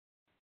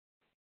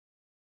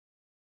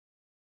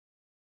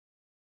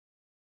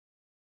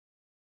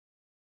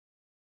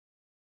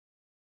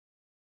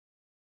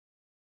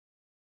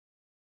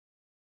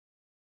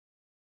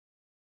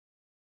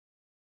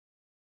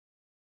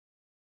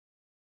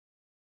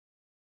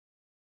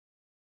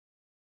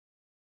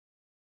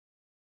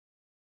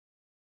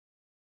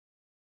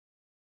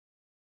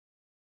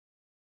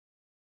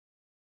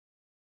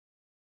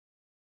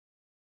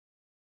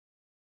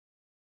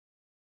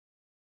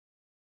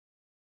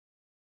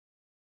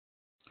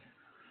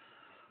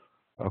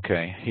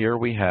 Okay, here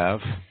we have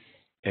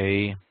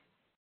a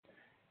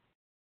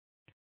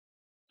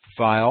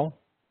file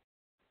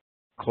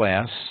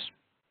class.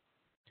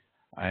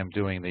 I am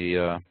doing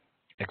the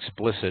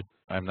explicit.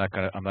 I'm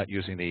not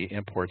using the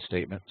import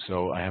statement,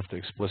 so I have to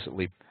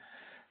explicitly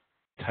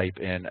type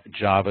in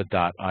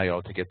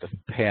java.io to get the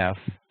path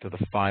to the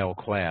file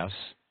class,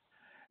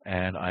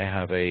 and I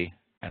have an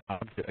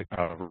object,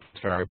 a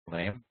variable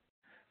name,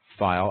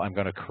 file. I'm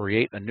going to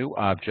create a new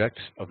object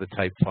of the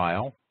type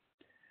file,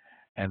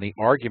 and the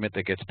argument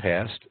that gets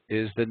passed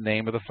is the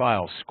name of the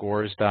file,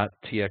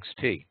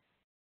 scores.txt.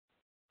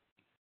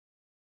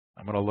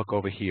 I'm going to look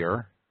over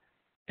here,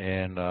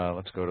 and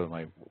let's go to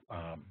my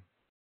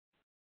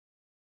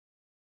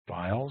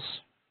files.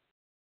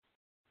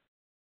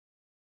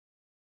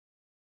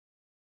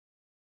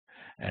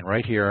 And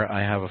right here, I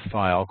have a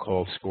file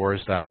called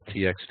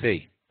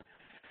scores.txt.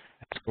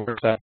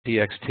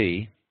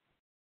 Scores.txt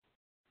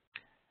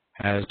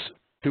has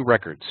two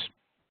records,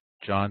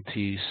 John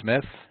T.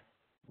 Smith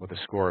with a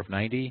score of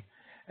 90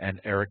 and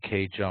Eric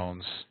K.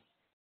 Jones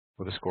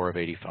with a score of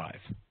 85.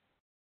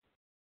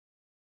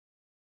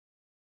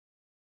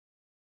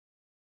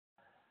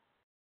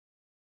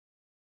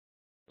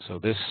 So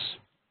this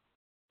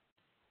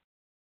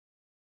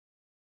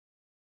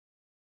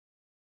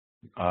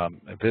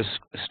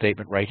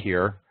statement right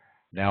here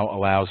now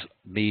allows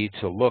me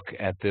to look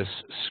at this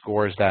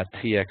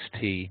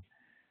scores.txt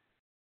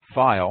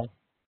file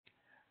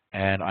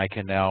And I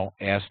can now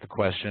ask the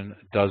question,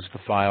 does the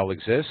file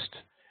exist?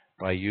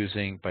 By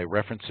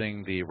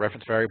referencing the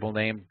reference variable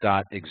name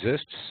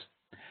 .exists,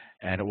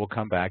 and it will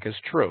come back as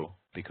true,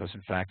 because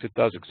in fact it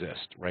does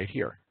exist right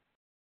here.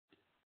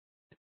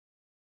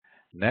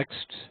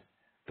 Next,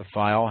 the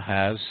file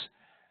has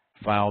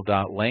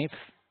file.length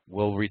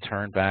will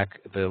return back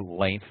the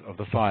length of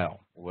the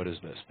file. What is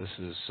this? This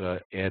is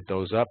add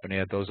those up, and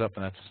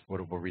that's what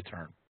it will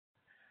return.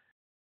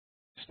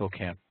 Still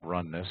can't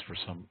run this for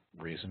some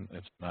reason.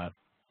 It's not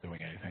doing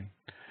anything.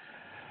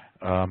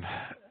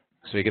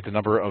 So you get the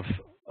number of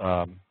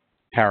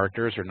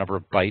characters or number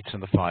of bytes in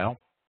the file.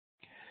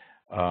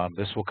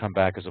 This will come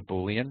back as a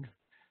Boolean.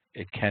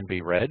 It can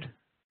be read.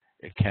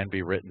 It can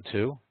be written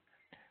to.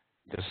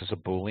 This is a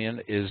Boolean,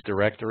 is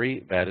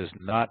directory. That is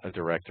not a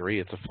directory.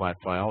 It's a flat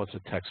file. It's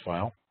a text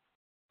file.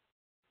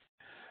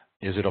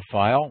 Is it a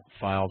file?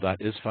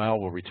 File.isFile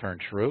will return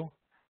true.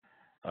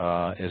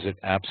 Is it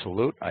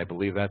absolute? I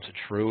believe that's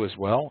a true as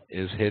well.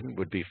 Is hidden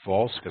would be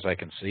false because I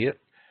can see it.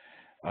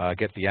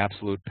 Get the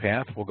absolute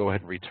path. We'll go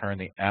ahead and return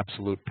the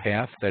absolute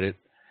path that it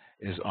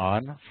is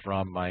on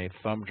from my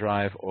thumb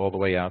drive all the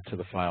way out to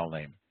the file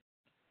name.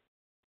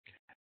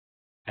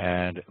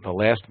 And the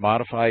last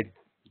modified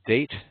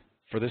date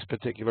for this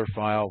particular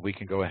file, we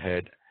can go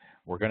ahead.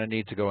 We're going to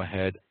need to go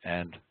ahead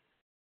and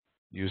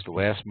use the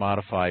last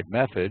modified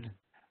method,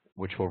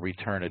 which will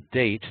return a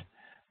date.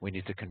 We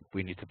need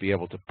to be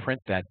able to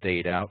print that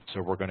date out,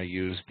 so we're going to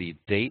use the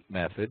date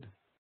method.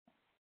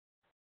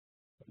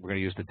 We're going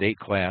to use the date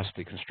class,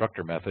 the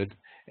constructor method,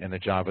 in the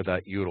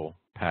java.util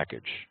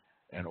package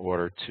in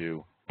order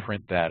to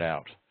print that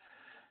out.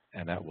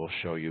 And that will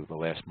show you the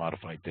last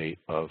modified date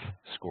of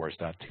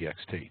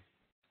scores.txt.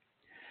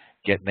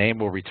 GetName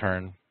will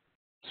return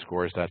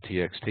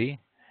scores.txt,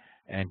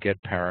 and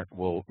getParent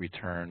will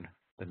return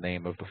the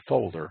name of the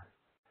folder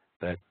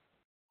that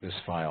this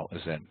file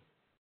is in.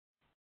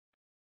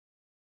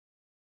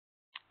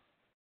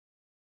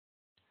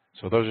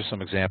 So those are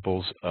some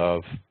examples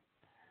of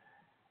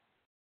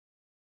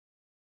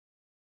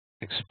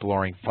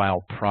exploring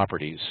file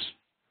properties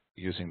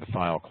using the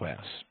file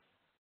class.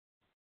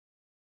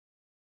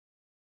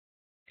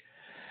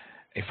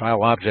 A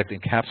file object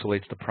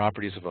encapsulates the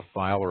properties of a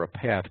file or a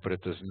path, but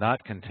it does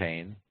not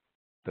contain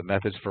the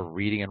methods for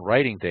reading and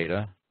writing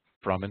data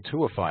from and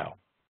to a file.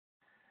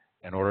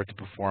 In order to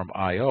perform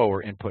I/O,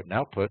 or input and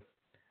output,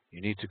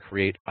 you need to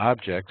create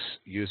objects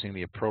using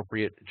the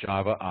appropriate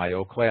Java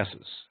I/O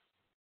classes.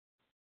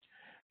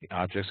 The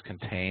objects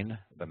contain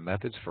the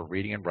methods for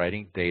reading and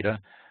writing data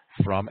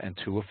from and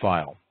to a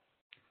file.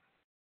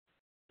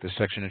 This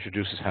section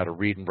introduces how to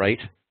read and write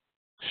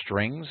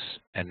strings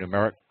and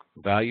numeric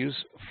values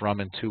from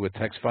and to a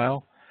text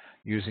file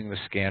using the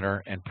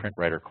scanner and print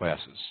writer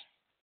classes.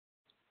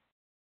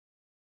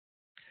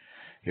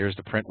 Here's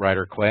the print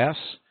writer class.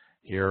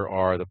 Here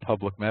are the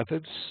public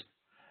methods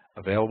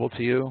available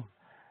to you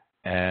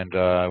and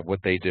what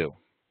they do.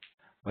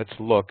 Let's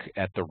look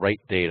at the write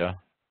data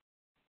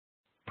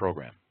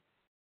program.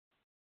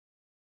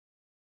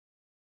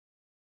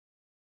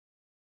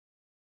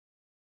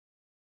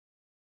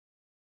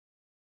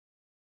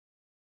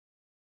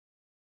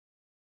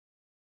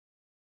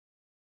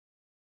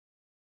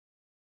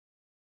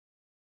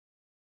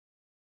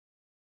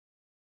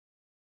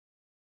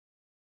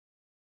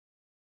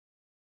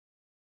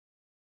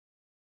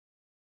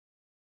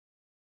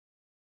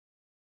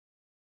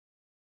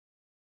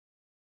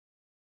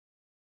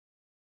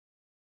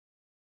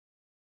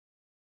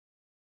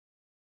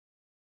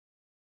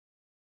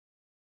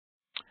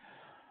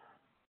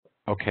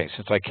 Okay,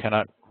 since I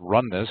cannot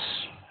run this,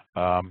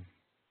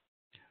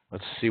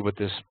 let's see what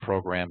this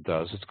program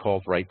does. It's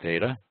called write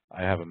data.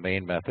 I have a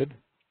main method,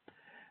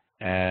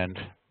 and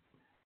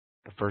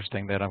the first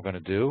thing that I'm going to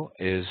do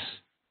is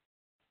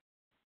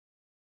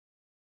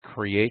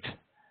create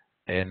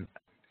an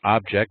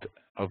object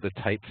of the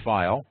type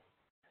file.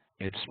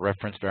 Its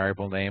reference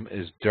variable name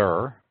is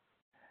dir,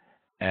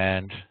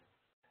 and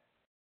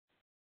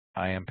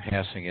I am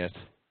passing it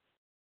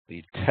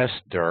the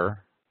testdir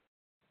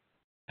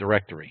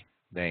directory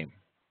name.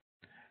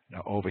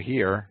 Now over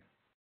here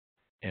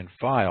in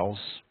files,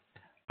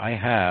 I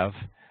have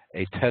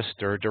a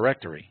testdir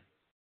directory.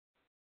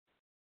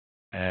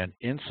 And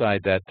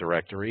inside that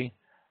directory,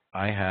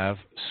 I have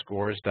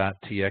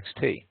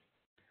scores.txt.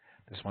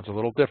 This one's a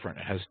little different.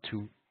 It has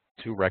two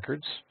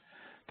records.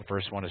 The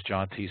first one is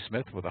John T.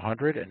 Smith with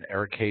 100 and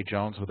Eric K.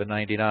 Jones with a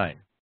 99.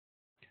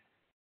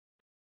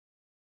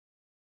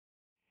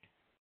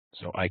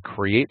 So I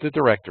create the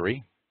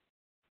directory.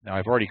 Now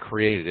I've already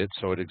created it,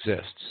 so it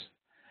exists.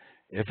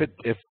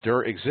 If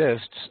dir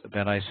exists,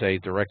 then I say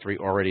directory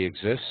already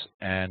exists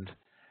and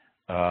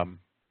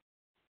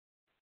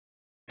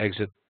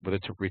exit with a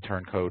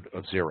return code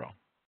of 0.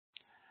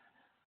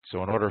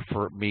 So in order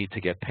for me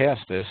to get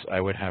past this, I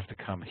would have to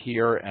come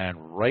here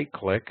and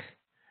right-click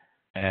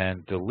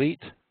and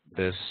delete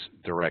this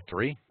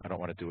directory. I don't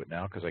want to do it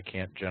now because I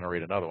can't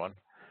generate another one.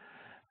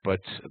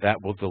 But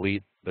that will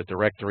delete the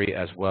directory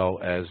as well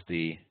as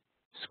the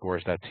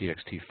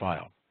scores.txt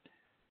file.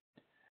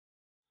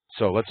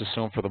 So let's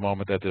assume for the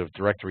moment that the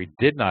directory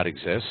did not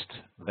exist.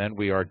 Then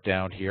we are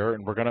down here,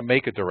 and we're going to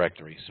make a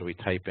directory. So we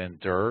type in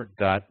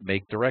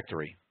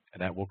dir.makeDirectory,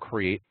 and that will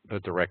create the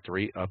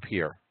directory up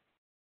here.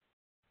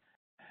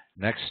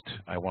 Next,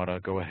 I want to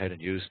go ahead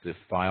and use the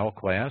file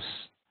class,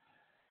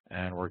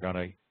 and we're going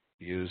to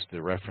use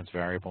the reference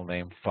variable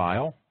name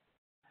file,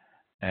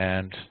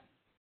 and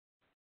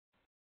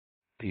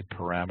the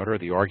parameter,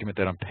 the argument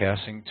that I'm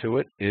passing to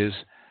it is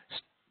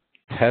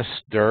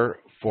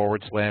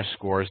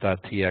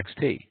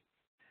testdir/scores.txt.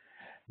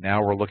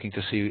 Now we're looking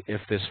to see if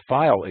this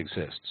file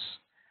exists.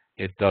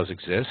 It does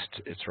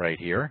exist. It's right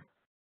here.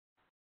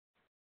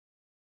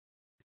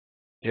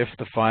 If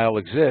the file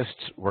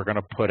exists, we're going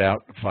to put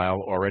out the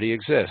file already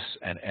exists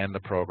and end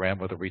the program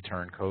with a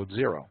return code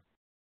 0.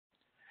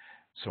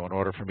 So in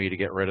order for me to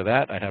get rid of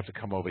that, I'd have to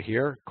come over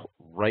here,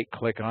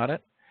 right-click on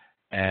it,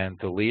 and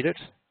delete it.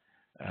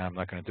 I'm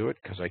not going to do it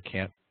because I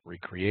can't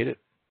recreate it.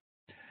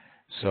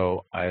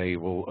 So I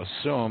will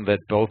assume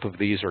that both of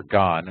these are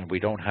gone, and we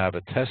don't have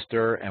a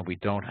testdir and we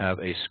don't have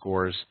a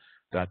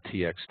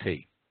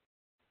scores.txt.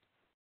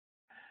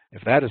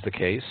 If that is the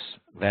case,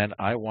 then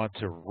I want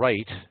to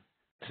write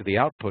to the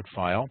output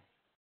file.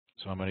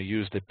 So I'm going to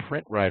use the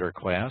printWriter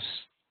class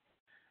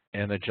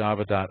in the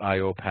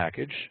java.io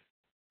package.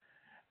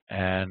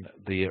 And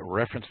the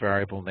reference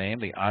variable name,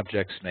 the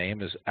object's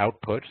name, is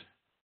output.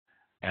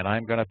 And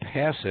I'm going to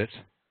pass it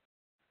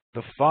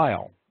the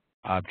file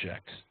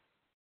object.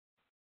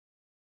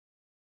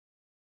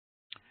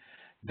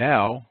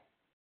 Now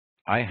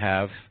I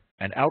have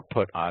an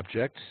output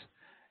object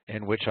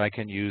in which I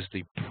can use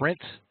the print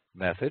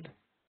method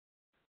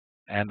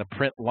and the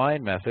print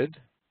line method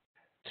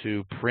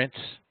to print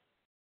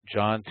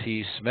John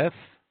T. Smith,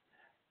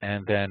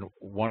 and then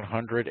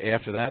 100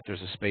 after that.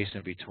 There's a space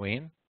in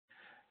between.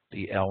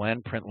 The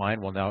ln print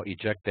line will now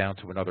eject down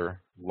to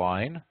another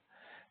line.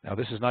 Now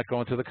this is not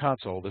going to the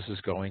console. This is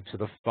going to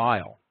the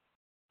file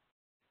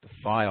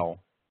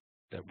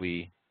that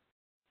we,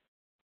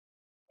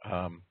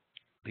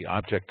 the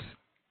object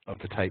of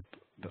the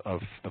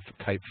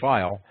type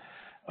file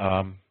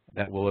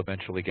that will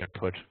eventually get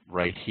put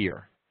right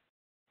here.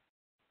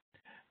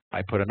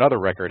 I put another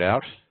record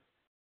out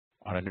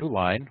on a new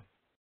line,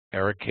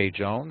 Eric K.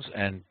 Jones,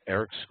 and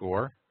Eric's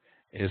score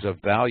is of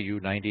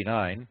value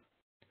 99.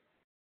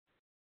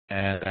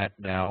 And that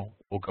now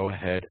will go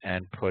ahead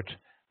and put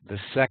the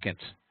second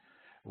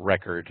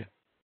record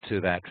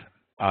to that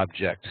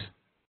object.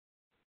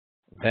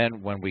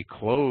 Then when we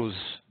close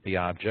the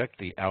object,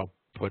 the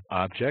output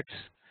object,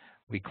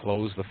 we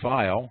close the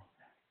file,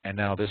 and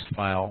now this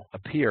file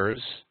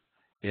appears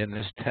in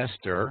this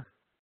testdir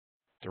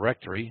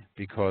directory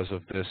because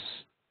of this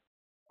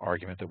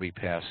argument that we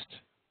passed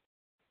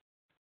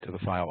to the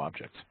file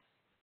object.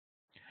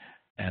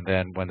 And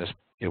then when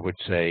it would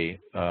say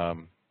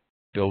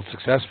build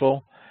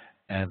successful,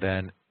 and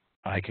then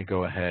I could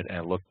go ahead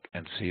and look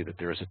and see that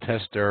there is a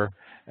testdir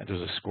and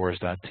there's a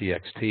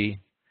scores.txt,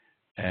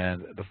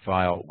 and the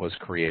file was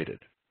created.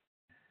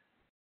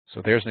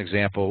 So there's an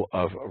example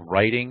of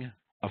writing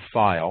a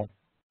file,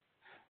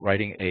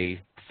 writing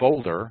a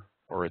folder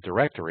or a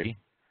directory,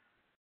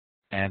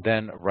 and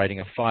then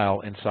writing a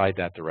file inside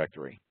that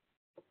directory.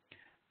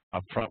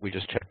 Up front, we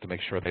just check to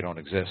make sure they don't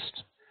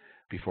exist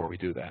before we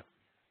do that.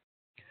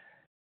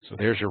 So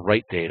there's your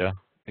write data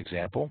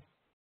example.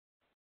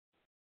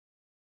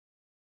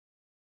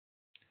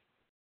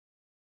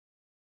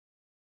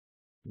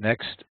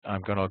 Next,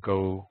 I'm going to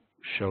go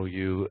show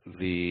you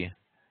the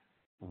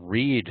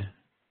read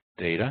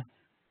data.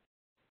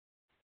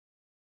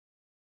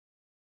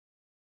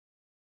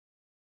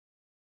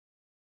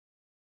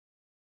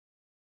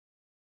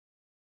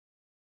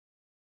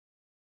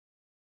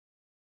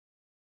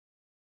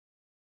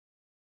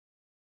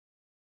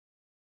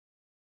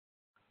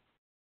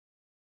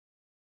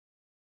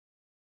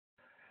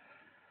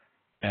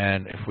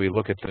 And if we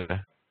look at the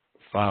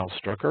file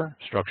structure,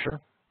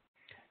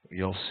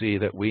 you'll see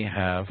that we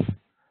have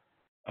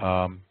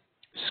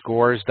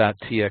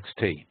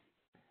scores.txt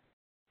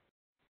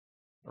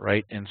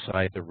right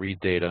inside the read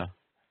data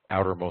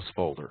outermost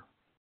folder.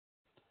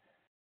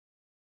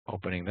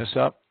 Opening this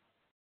up,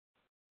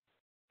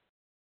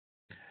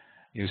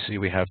 you see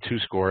we have two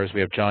scores.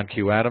 We have John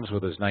Q. Adams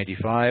with his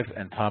 95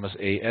 and Thomas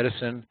A.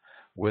 Edison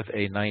with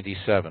a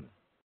 97.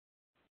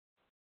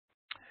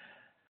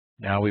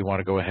 Now we want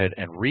to go ahead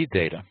and read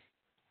data.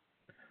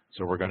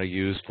 So we're going to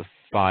use the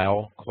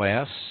file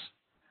class.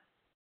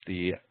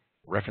 The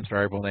reference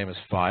variable name is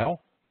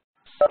file,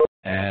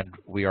 and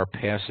we are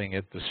passing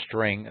it the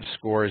string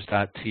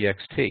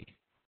scores.txt.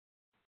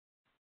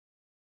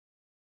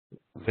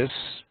 This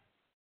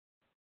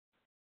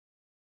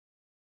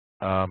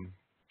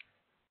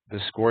the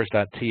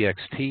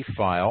scores.txt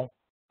file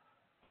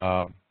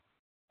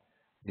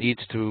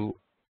needs to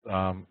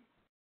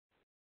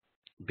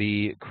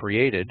be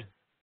created.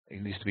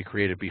 It needs to be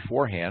created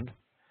beforehand.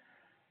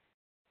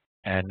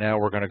 And now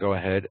we're going to go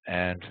ahead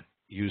and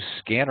use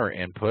scanner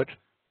input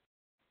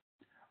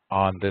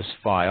on this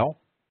file.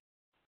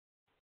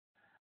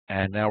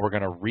 And now we're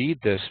going to read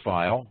this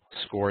file,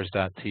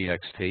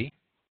 scores.txt.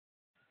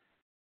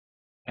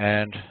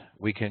 And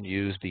we can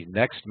use the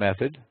next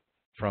method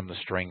from the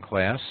string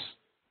class.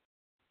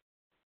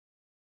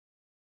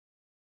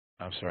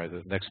 I'm sorry,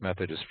 the next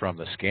method is from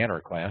the scanner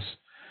class,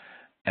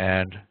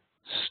 and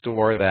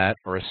store that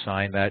or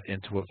assign that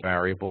into a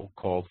variable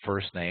called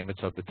first name.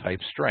 It's of the type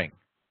string.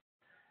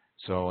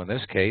 So in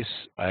this case,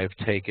 I've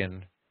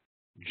taken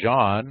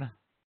John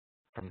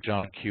from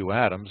John Q.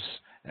 Adams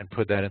and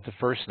put that into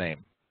first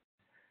name.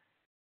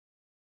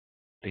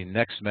 The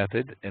next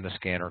method in the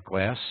scanner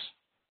class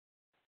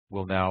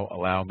will now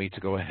allow me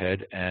to go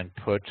ahead and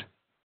put,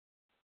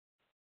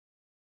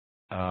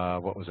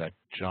 what was that,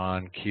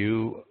 John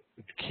Q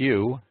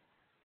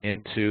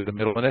into the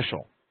middle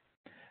initial.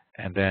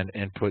 And then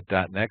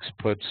input.next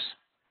puts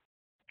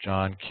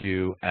John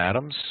Q.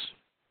 Adams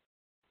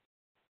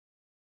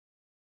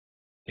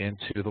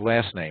into the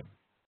last name.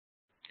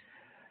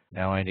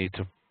 Now I need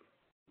to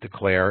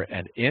declare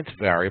an int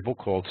variable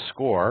called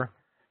score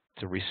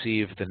to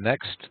receive the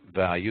next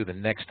value. The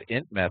next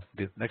int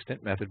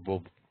method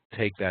will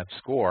take that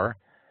score.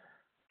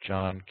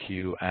 John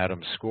Q.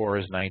 Adams' score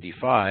is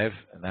 95,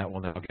 and that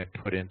will now get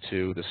put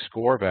into the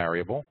score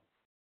variable.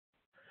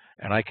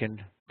 And I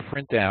can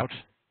print out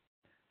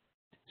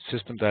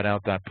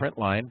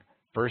system.out.println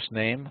first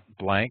name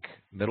blank,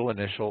 middle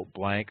initial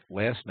blank,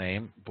 last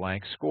name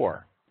blank,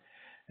 score.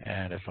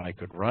 And if I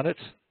could run it,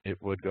 it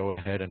would go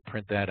ahead and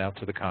print that out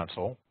to the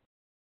console.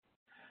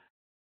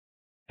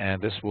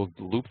 And this will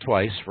loop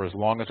twice for as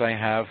long as I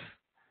have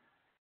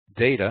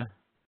data.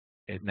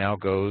 It now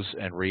goes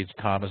and reads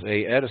Thomas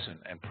A. Edison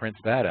and prints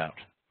that out.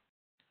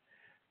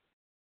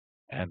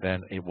 And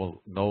then it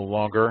will no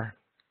longer,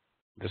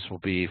 this will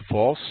be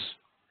false.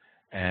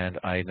 And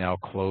I now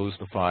close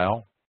the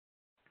file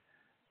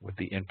with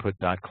the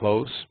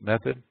input.close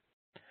method.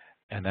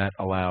 And that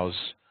allows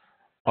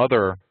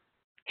other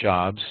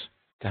jobs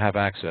to have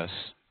access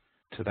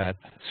to that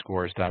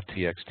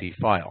scores.txt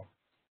file.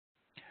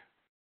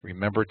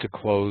 Remember to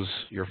close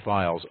your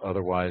files,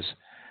 otherwise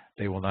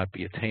they will not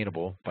be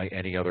attainable by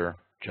any other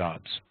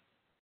jobs.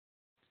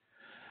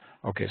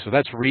 Okay, so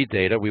that's read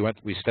data.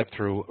 We stepped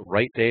through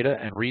write data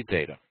and read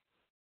data.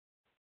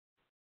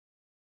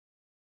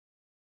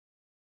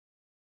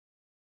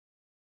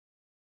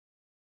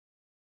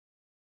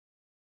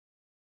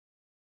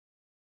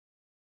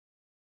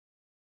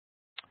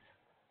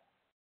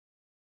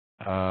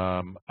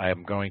 I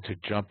am going to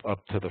jump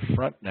up to the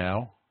front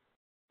now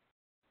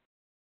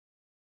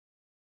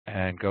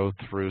and go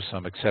through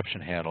some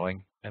exception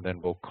handling, and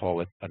then we'll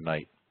call it a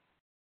night.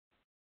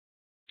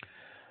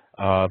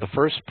 The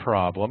first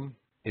problem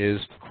is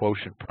the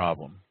quotient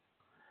problem.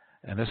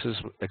 And this is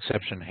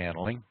exception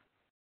handling,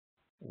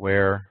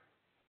 where,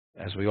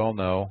 as we all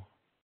know,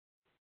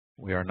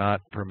 we are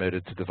not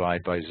permitted to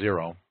divide by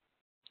 0.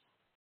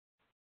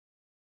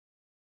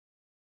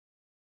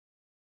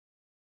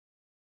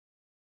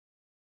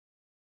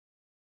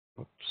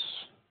 Oops.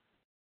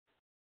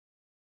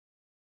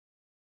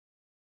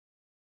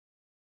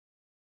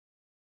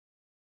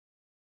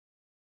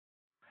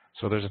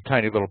 So there's a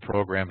tiny little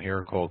program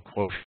here called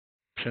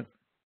quotient.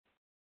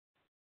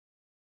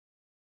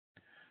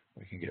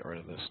 We can get rid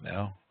of this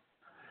now.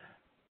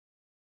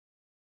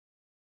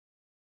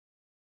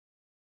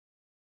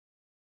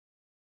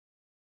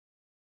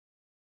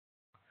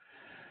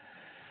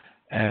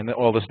 And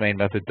all this main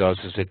method does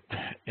is it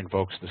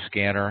invokes the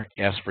scanner,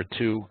 asks for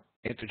 2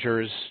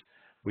 integers.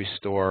 We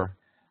store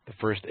the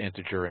first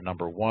integer at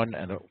number 1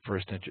 and the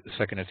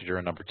second integer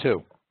at number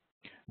 2.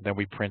 Then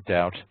we print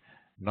out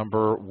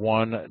number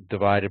 1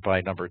 divided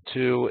by number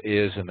 2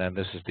 is, and then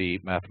this is the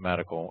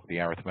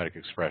arithmetic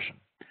expression.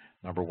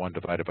 Number 1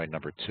 divided by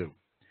number 2.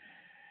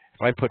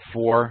 If I put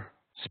 4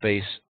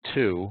 space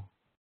 2,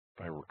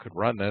 if I could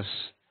run this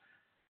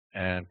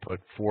and put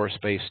 4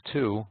 space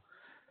 2,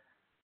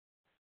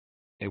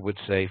 it would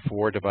say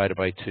 4 divided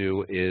by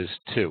 2 is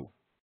 2.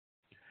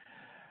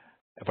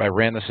 If I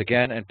ran this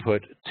again and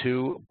put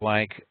 2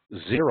 blank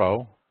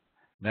 0,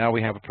 now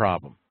we have a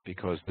problem,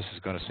 because this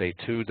is going to say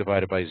 2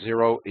 divided by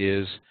 0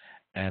 is,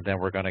 and then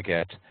we're going to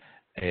get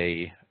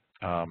an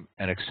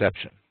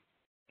exception.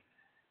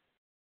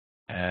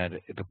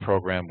 And the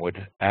program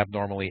would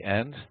abnormally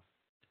end.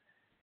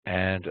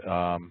 And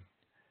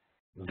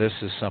this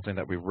is something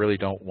that we really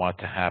don't want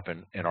to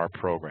happen in our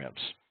programs.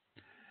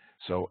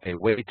 So a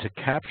way to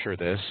capture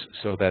this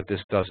so that this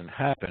doesn't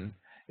happen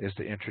is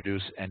to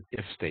introduce an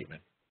if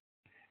statement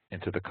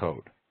into the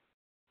code.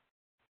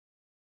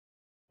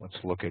 Let's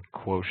look at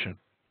quotient.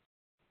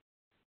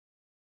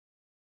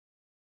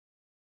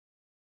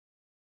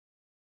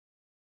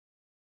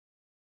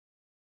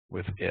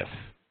 With if.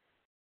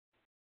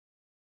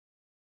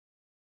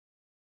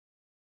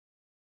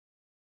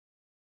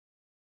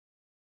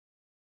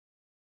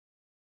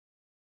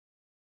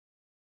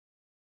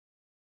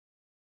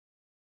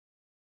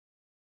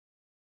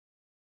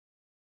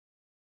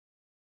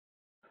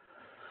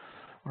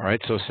 All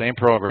right, so same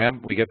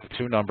program. We get the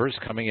 2 numbers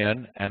coming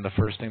in, and the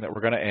first thing that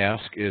we're going to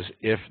ask is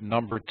if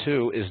number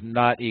 2 is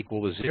not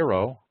equal to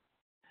 0,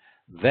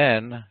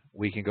 then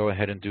we can go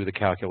ahead and do the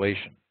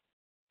calculation.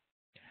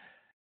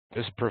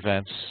 This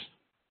prevents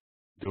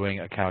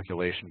doing a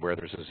calculation where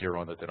there's a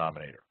 0 in the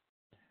denominator.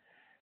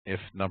 If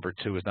number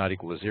 2 is not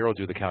equal to 0,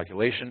 do the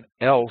calculation.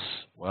 Else,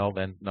 well,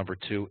 then number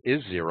 2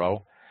 is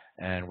 0,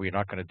 and we're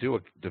not going to do a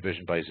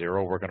division by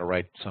 0. We're going to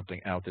write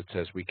something out that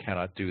says we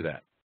cannot do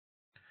that.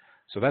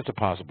 So that's a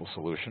possible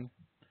solution.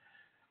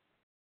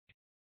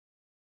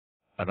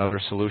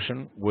 Another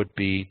solution would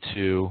be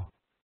to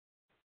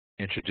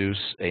introduce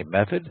a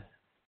method.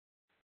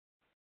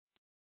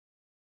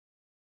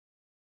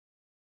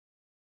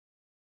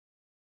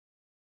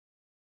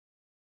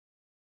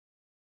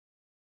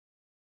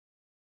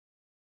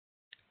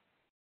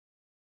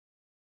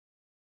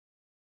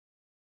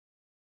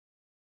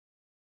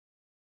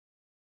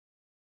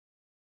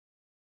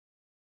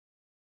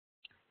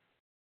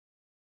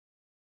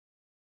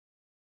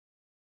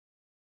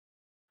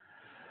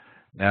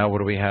 Now what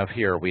do we have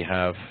here? We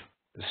have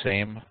the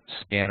same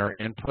scanner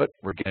input.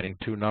 We're getting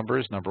two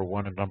numbers, number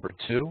 1 and number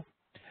 2.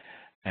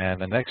 And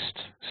the next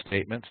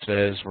statement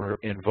says we're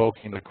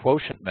invoking the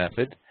quotient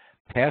method,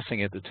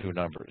 passing it the two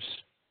numbers.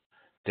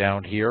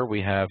 Down here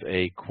we have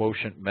a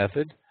quotient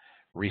method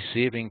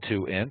receiving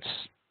two ints.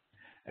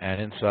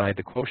 And inside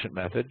the quotient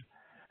method,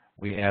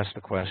 we ask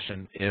the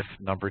question if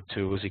number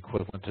 2 is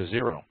equivalent to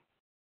 0.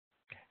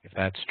 If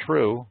that's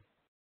true,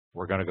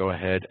 we're going to go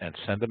ahead and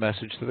send a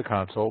message to the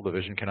console,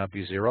 division cannot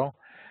be 0,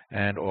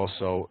 and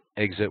also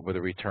exit with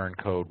a return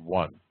code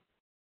 1.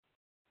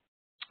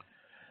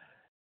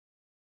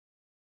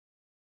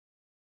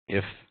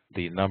 If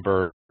the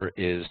number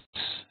is,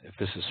 if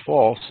this is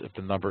false, if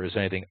the number is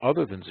anything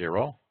other than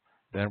 0,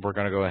 then we're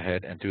going to go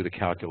ahead and do the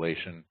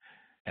calculation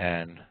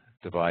and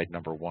divide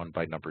number 1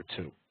 by number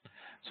 2.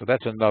 So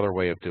that's another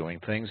way of doing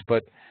things,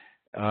 but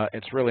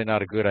it's really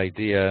not a good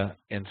idea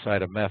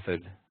inside a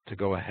method to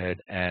go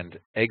ahead and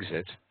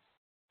exit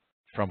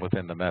from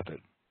within the method.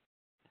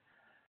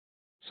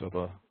 So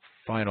the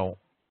final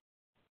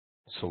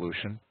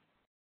solution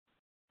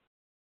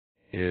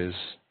is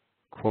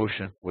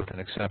quotient with an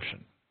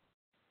exception.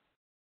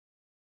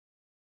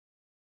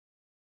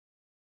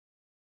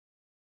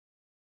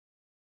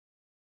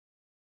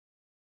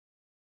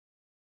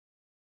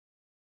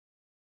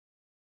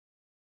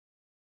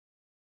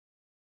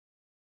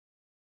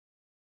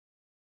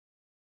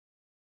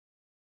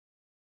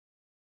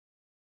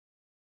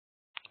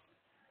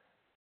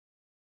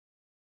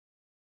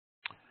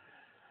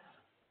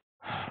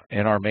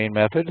 In our main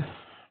method,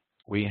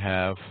 we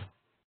have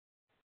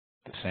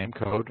the same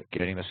code,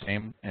 getting the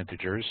same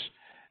integers,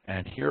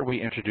 and here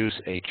we introduce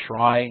a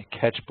try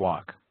catch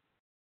block.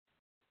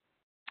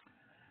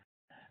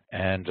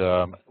 And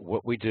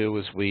what we do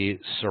is we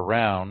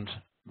surround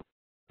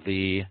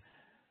the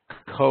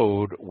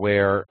code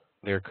where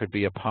there could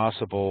be a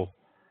possible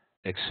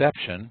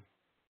exception,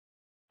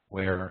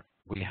 where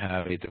we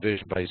have a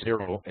division by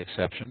 0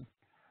 exception,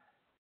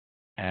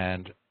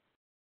 and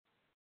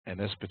in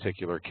this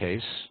particular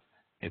case,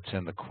 it's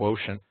in the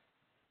quotient.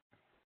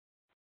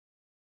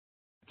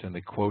 It's in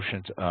the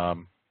quotient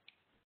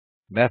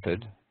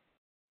method,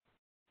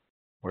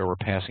 where we're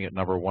passing it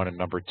number 1 and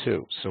number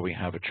 2. So we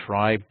have a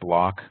try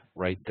block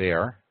right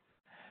there,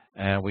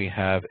 and we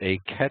have a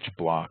catch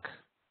block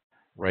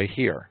right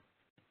here.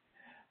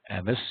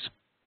 And this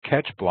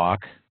catch block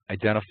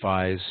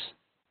identifies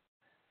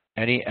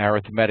any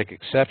arithmetic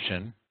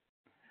exception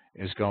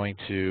is going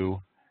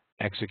to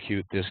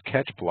execute this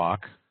catch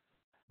block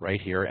right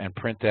here and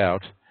print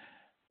out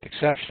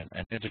exception.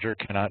 An integer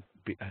cannot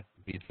be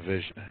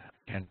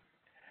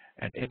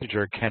an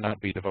integer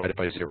cannot be divided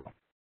by 0.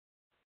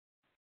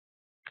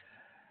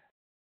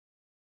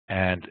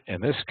 And in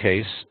this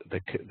case,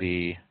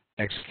 the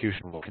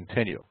execution will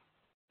continue.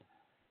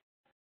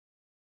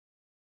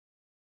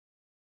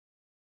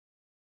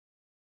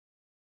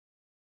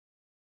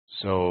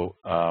 So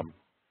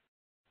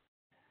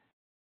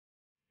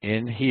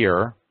in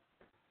here,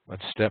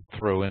 let's step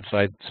through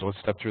inside. So let's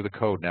step through the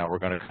code now. We're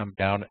going to come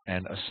down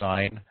and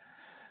assign,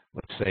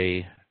 let's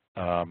say,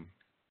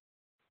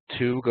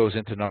 2 goes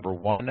into number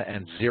 1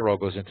 and 0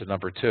 goes into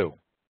number 2.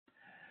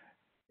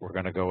 We're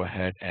going to go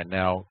ahead and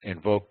now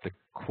invoke the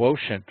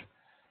quotient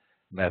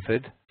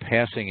method,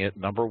 passing it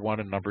number 1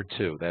 and number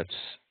 2. That's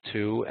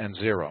 2 and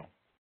 0.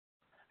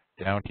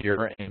 Down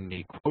here in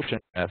the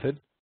quotient method,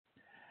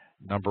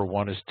 number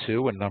 1 is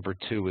 2 and number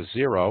 2 is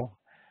 0.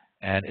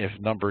 And if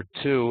number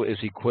 2 is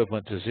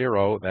equivalent to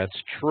 0, that's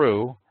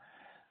true.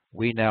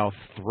 We now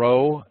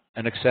throw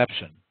an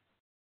exception.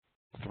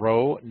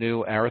 Throw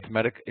new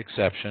arithmetic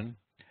exception.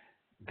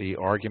 The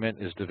argument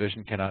is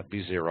division cannot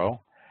be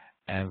 0.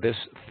 And this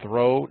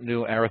throw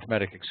new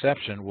arithmetic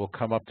exception will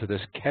come up to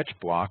this catch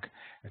block.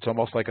 It's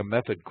almost like a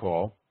method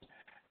call.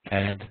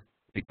 And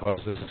because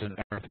this is an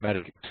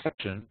arithmetic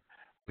exception,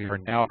 we are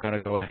now going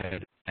to go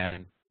ahead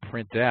and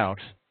print out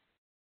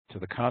to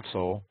the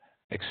console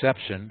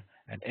exception,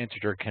 an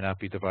integer cannot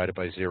be divided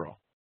by 0.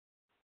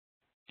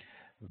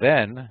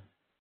 Then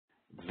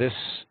this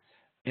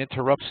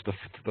interrupts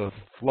the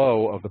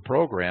flow of the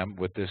program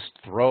with this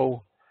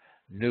throw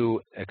new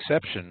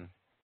exception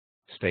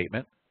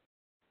statement.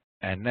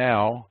 And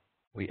now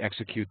we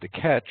execute the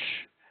catch,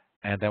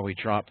 and then we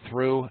drop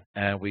through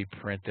and we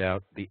print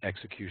out the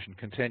execution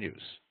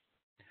continues.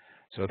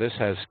 So this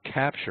has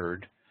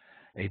captured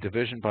a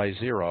division by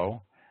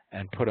 0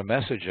 and put a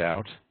message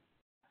out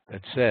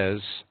that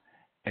says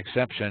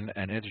exception,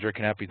 an integer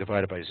cannot be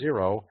divided by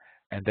 0,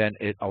 and then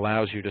it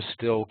allows you to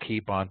still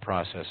keep on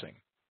processing.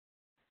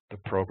 The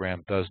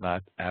program does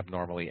not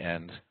abnormally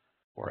end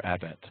or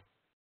abent.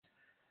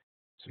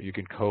 So you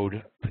can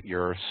code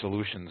your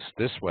solutions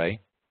this way,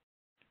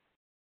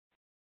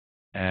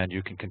 and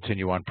you can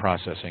continue on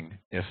processing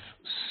if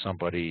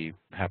somebody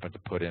happened to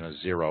put in a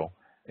 0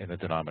 in the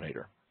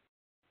denominator.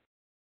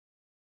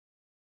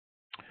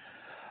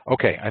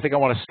 Okay, I think I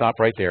want to stop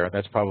right there.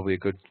 That's probably a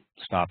good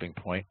stopping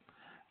point.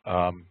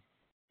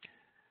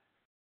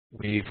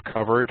 We've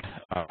covered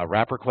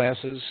wrapper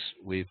classes.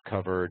 We've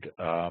covered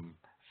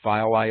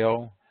file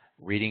I/O,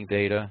 reading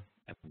data,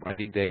 and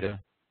writing data,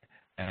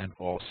 and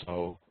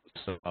also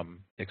some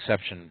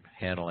exception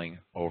handling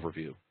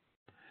overview.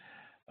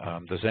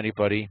 Does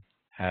anybody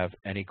have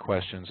any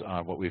questions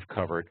on what we've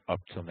covered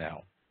up till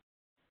now?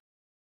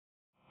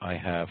 I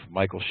have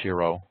Michael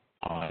Shiro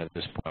on at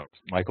this point.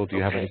 Michael, do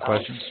you have any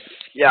questions?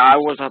 Yeah, I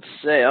was about to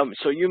say,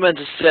 so you meant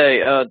to say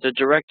the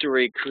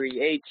directory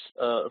creates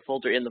a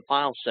folder in the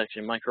file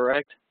section, am I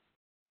correct?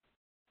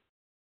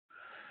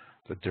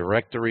 The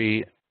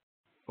directory,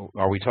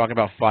 are we talking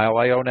about file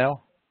I/O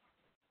now?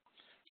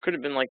 Could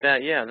have been like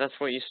that, yeah, that's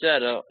what you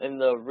said in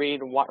the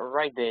read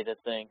write data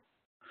thing.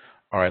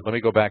 All right, let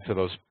me go back to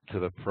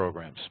the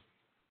programs.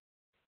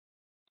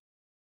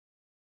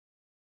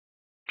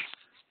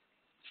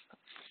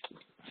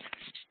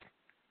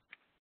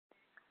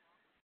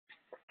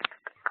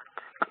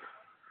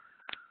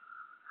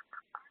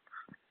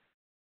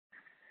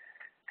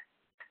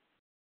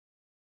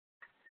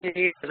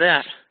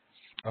 That.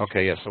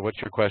 Okay, yeah, so what's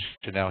your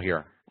question now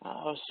here?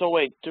 So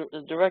wait,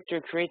 the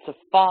director creates a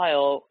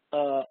file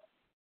for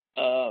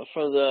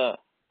the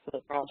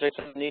project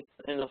underneath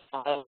in the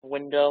file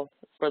window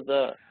for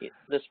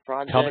this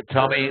project.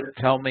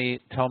 Tell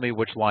me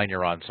which line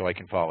you're on so I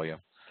can follow you.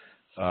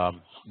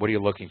 What are you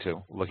looking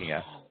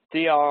at?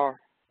 dir,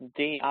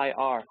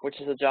 which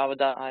is a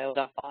java.io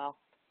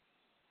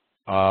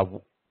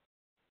file.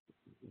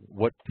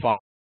 What file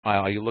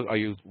are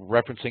you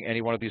referencing any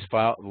one of these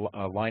file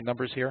line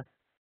numbers here?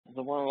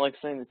 The one like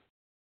saying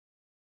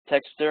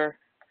the texter.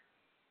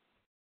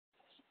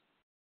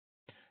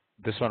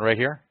 This one right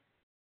here?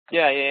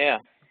 Yeah.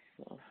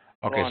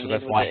 Okay, so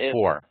that's line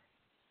 4.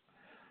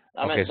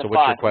 Okay, so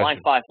what's your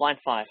question? Line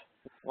 5.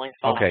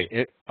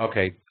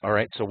 Okay, all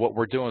right. So what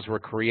we're doing is we're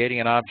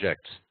creating an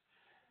object,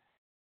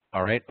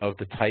 all right, of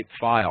the type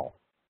file.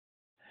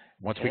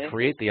 Once we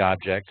create the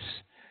objects,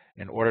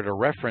 in order to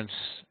reference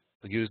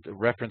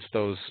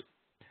those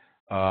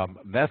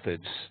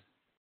methods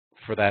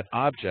for that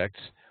object,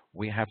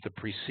 we have to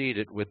precede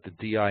it with the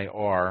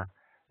dir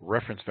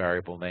reference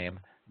variable name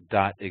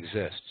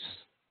 .exists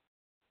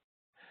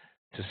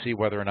to see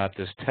whether or not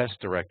this test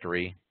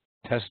directory,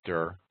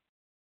 tester,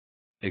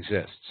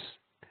 exists.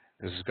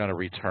 This is going to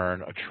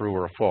return a true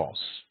or a false.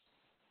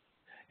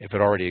 If it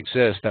already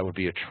exists, that would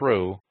be a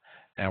true,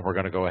 and we're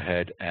going to go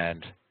ahead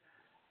and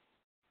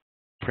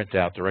print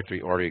out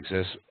directory already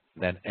exists,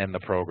 then end the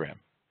program.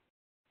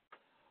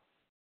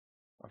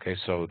 Okay,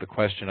 so the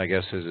question, I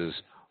guess, is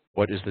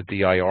what is the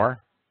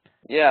dir?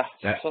 Yeah,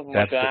 something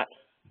like that.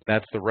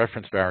 That's the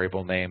reference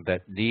variable name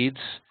that needs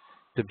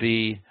to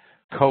be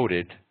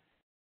coded,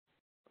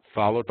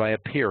 followed by a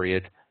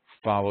period,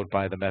 followed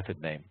by the method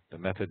name. The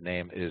method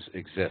name is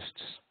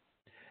exists.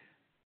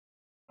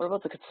 What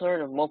about the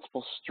concern of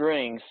multiple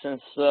strings,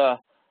 since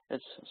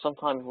it's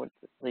sometimes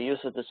they use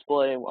a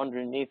display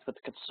underneath with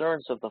the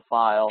concerns of the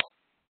file?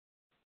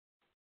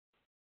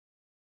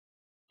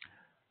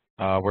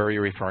 Where are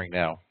you referring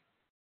now?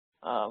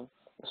 The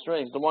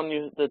strings,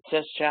 the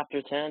test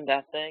chapter 10,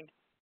 that thing.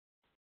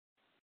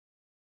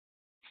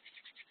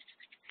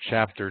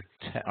 Chapter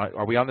 10.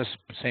 Are we on this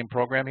same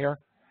program here,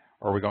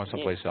 or are we going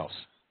someplace else?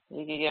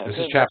 Yeah, this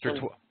is chapter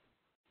 12.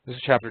 This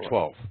is chapter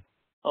 12.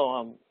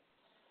 Oh,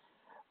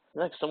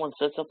 next someone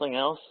said something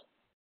else.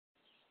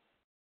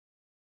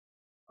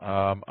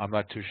 I'm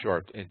not too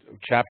sure.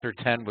 Chapter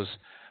 10 was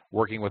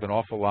working with an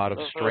awful lot of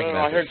string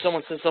methods. I heard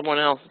someone say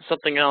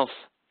something else.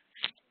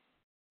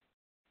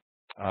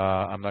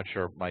 I'm not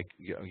sure, Mike.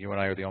 You and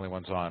I are the only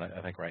ones on,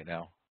 I think, right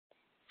now.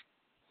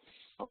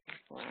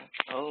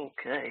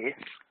 Okay.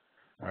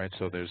 All right,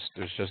 so there's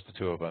just the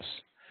two of us.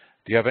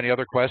 Do you have any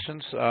other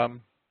questions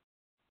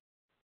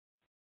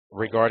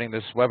regarding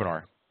this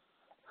webinar?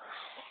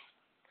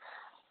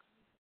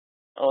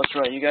 Oh, that's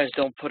right. You guys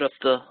don't put up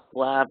the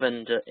lab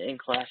and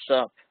in-class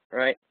up,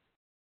 right?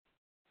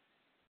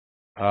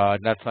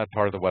 That's not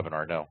part of the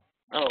webinar, no.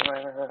 Oh,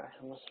 right.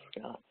 I must have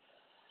forgot.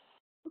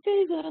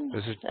 Okay, then.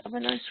 Have a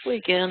nice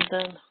weekend,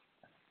 then.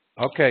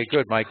 Okay,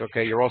 good, Mike.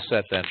 Okay, you're all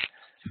set then.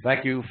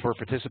 Thank you for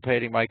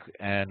participating, Mike,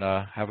 and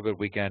have a good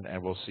weekend,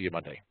 and we'll see you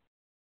Monday.